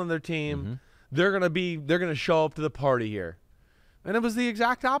talent on their team. Mm-hmm. They're going to show up to the party here. And it was the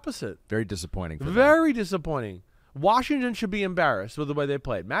exact opposite. Very disappointing for them. Very disappointing. Washington should be embarrassed with the way they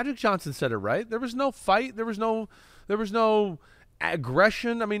played. Magic Johnson said it right. There was no fight. There was no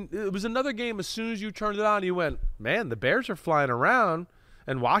aggression. I mean, it was another game. As soon as you turned it on, you went, man, the Bears are flying around,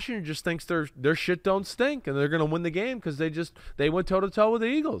 and Washington just thinks their shit don't stink, and they're going to win the game because they went toe-to-toe with the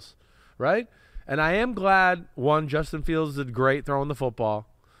Eagles, right? And I am glad, Justin Fields did great throwing the football.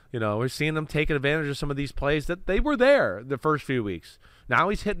 We're seeing them taking advantage of some of these plays that they were there the first few weeks. Now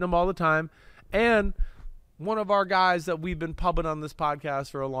he's hitting them all the time. And one of our guys that we've been pubbing on this podcast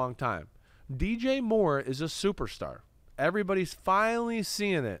for a long time, DJ Moore is a superstar. Everybody's finally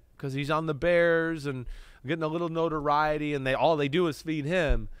seeing it because he's on the Bears and getting a little notoriety, and all they do is feed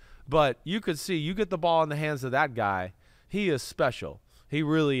him. But you could see, you get the ball in the hands of that guy, he is special. He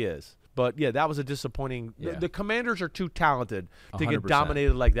really is. But, yeah, that was a disappointing – the Commanders are too talented to 100%. Get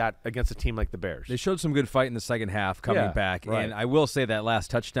dominated like that against a team like the Bears. They showed some good fight in the second half coming back. Right. And I will say that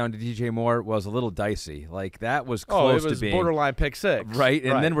last touchdown to DJ Moore was a little dicey. That was close to being – borderline pick six. Right,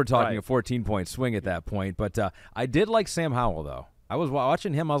 and then we're talking a 14-point swing at that point. But I did like Sam Howell, though. I was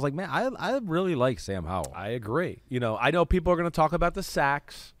watching him. I was like, man, I really like Sam Howell. I agree. I know people are going to talk about the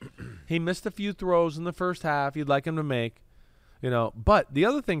sacks. He missed a few throws in the first half you'd like him to make. But the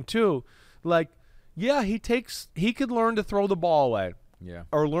other thing too, he could learn to throw the ball away,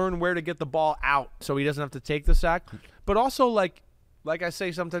 or learn where to get the ball out so he doesn't have to take the sack. But also, like I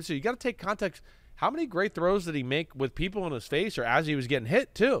say sometimes too, you got to take context. How many great throws did he make with people in his face or as he was getting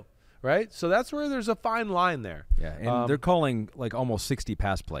hit too? Right, so that's where there's a fine line there. Yeah, and they're calling almost 60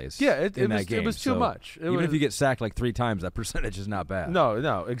 pass plays. Yeah, it was too much. If you get sacked 3 times, that percentage is not bad.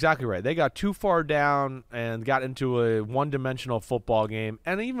 No, exactly right. They got too far down and got into a one-dimensional football game.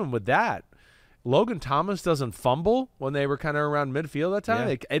 And even with that, Logan Thomas doesn't fumble when they were kind of around midfield that time.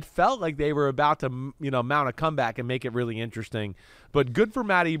 Yeah. It felt like they were about to mount a comeback and make it really interesting. But good for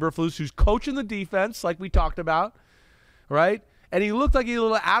Matt Eberflus, who's coaching the defense like we talked about, right? And he looked like he had a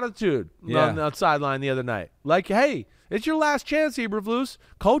little attitude on the sideline the other night. Hey, it's your last chance, Eberflus.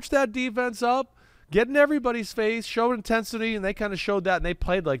 Coach that defense up, get in everybody's face, show intensity, and they kind of showed that, and they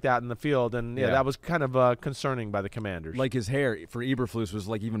played like that in the field. And, that was kind of concerning by the Commanders. His hair for Eberflus was,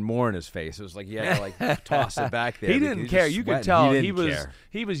 even more in his face. It was he had to, toss it back there. He didn't care. You could tell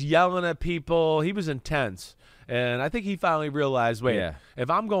he was yelling at people. He was intense. And I think he finally realized, if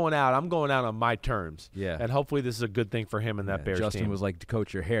I'm going out on my terms. Yeah. And hopefully this is a good thing for him and that Bears team. Justin was like, to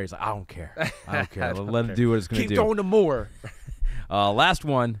coach your hair. He's like, I don't care. Let him do what it's going to do. Keep throwing to Moore. Last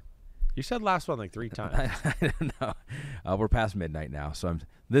one. You said last one 3 times. I don't know. We're past midnight now, so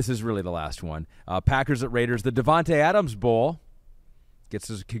this is really the last one. Packers at Raiders. The Devontae Adams Bowl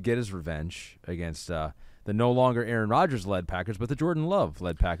could get his revenge against the no longer Aaron Rodgers-led Packers, but the Jordan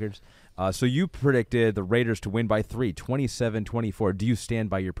Love-led Packers. So you predicted the Raiders to win by 3, 27-24. Do you stand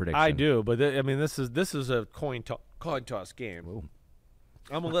by your prediction? I do, but this is a coin toss game. Ooh.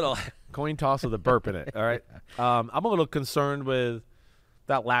 I'm a little coin toss with a burp in it. All right, I'm a little concerned with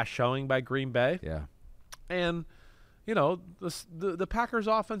that last showing by Green Bay. Yeah, and the Packers'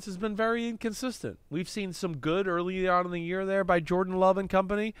 offense has been very inconsistent. We've seen some good early on in the year there by Jordan Love and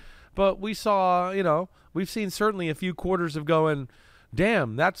company, but we've seen certainly a few quarters of going,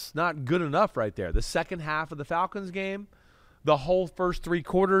 damn, that's not good enough right there. The second half of the Falcons game, the whole first 3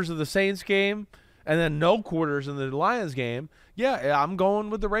 quarters of the Saints game, and then no quarters in the Lions game. Yeah, I'm going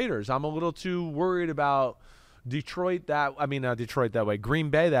with the Raiders. I'm a little too worried about Green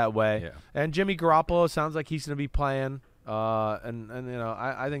Bay that way. Yeah. And Jimmy Garoppolo sounds like he's going to be playing.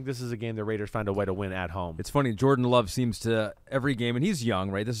 I think this is a game the Raiders find a way to win at home. It's funny, Jordan Love seems to every game, and he's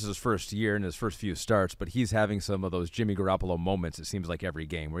young, right? This is his first year and his first few starts, but he's having some of those Jimmy Garoppolo moments, it seems like every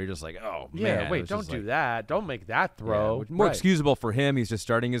game, where you're just like, oh, man. Yeah, wait, don't do that. Don't make that throw. Yeah, more excusable for him. He's just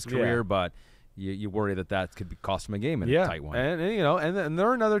starting his career, but you worry that could cost him a game in a tight one. And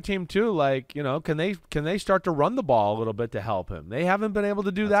they're another team too. Like, can they start to run the ball a little bit to help him? They haven't been able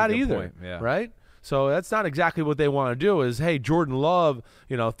to do that either, point. Yeah. right? So that's not exactly what they want to do. Is hey, Jordan Love,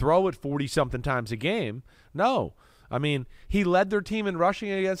 throw it 40-something times a game. No, I mean he led their team in rushing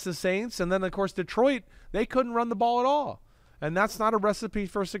against the Saints, and then of course Detroit, they couldn't run the ball at all. And that's not a recipe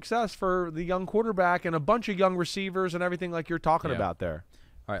for success for the young quarterback and a bunch of young receivers and everything like you're talking about there.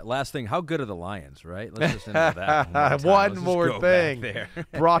 All right, last thing. How good are the Lions, right? Let's just end with that. One more thing.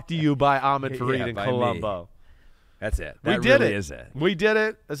 Brought to you by Ahmed Fareed in Colombo. Me. That's it. We did it. We did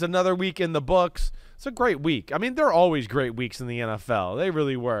it. It's another week in the books. It's a great week. I mean, they're always great weeks in the NFL. They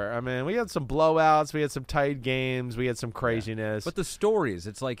really were. I mean, we had some blowouts. We had some tight games. We had some craziness. But the stories,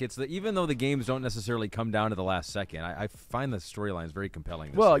 even though the games don't necessarily come down to the last second, I find the storylines very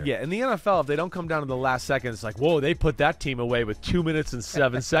compelling this year. Yeah, in the NFL, if they don't come down to the last second, it's like, whoa, they put that team away with 2 minutes and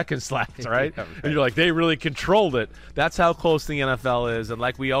 7 seconds left, right? Yeah, right? And you're like, they really controlled it. That's how close the NFL is. And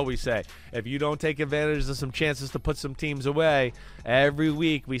like we always say, if you don't take advantage of some chances to put some teams away, every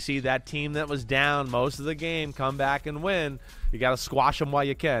week we see that team that was down most of the game come back and win. You got to squash them while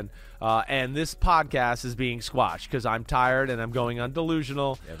you can. And this podcast is being squashed because I'm tired and I'm going on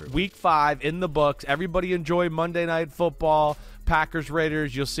delusional. Week 5 in the books. Everybody enjoy Monday Night Football. Packers,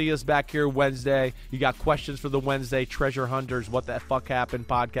 Raiders. You'll see us back here Wednesday. You got questions for the Wednesday Treasure Hunters What the Fuck Happened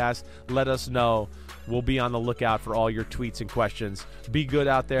podcast. Let us know. We'll be on the lookout for all your tweets and questions. Be good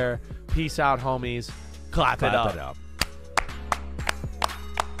out there. Peace out, homies. Clap it up.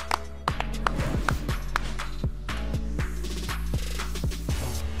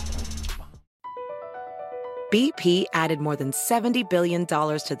 BP added more than $70 billion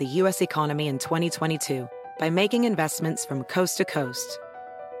to the U.S. economy in 2022 by making investments from coast to coast.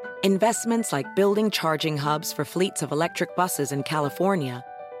 Investments like building charging hubs for fleets of electric buses in California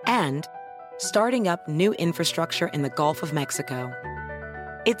and starting up new infrastructure in the Gulf of Mexico.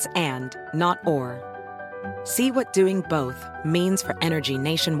 It's and, not or. See what doing both means for energy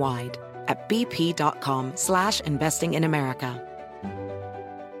nationwide at bp.com/investing in America.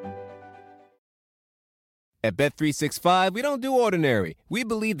 At Bet365, we don't do ordinary. We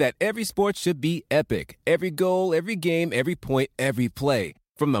believe that every sport should be epic. Every goal, every game, every point, every play.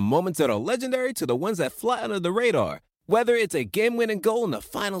 From the moments that are legendary to the ones that fly under the radar. Whether it's a game-winning goal in the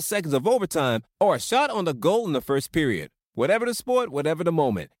final seconds of overtime or a shot on the goal in the first period. Whatever the sport, whatever the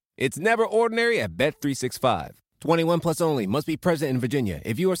moment. It's never ordinary at Bet365. 21 plus only. Must be present in Virginia.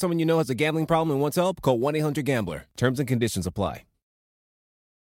 If you or someone you know has a gambling problem and wants help, call 1-800-GAMBLER. Terms and conditions apply.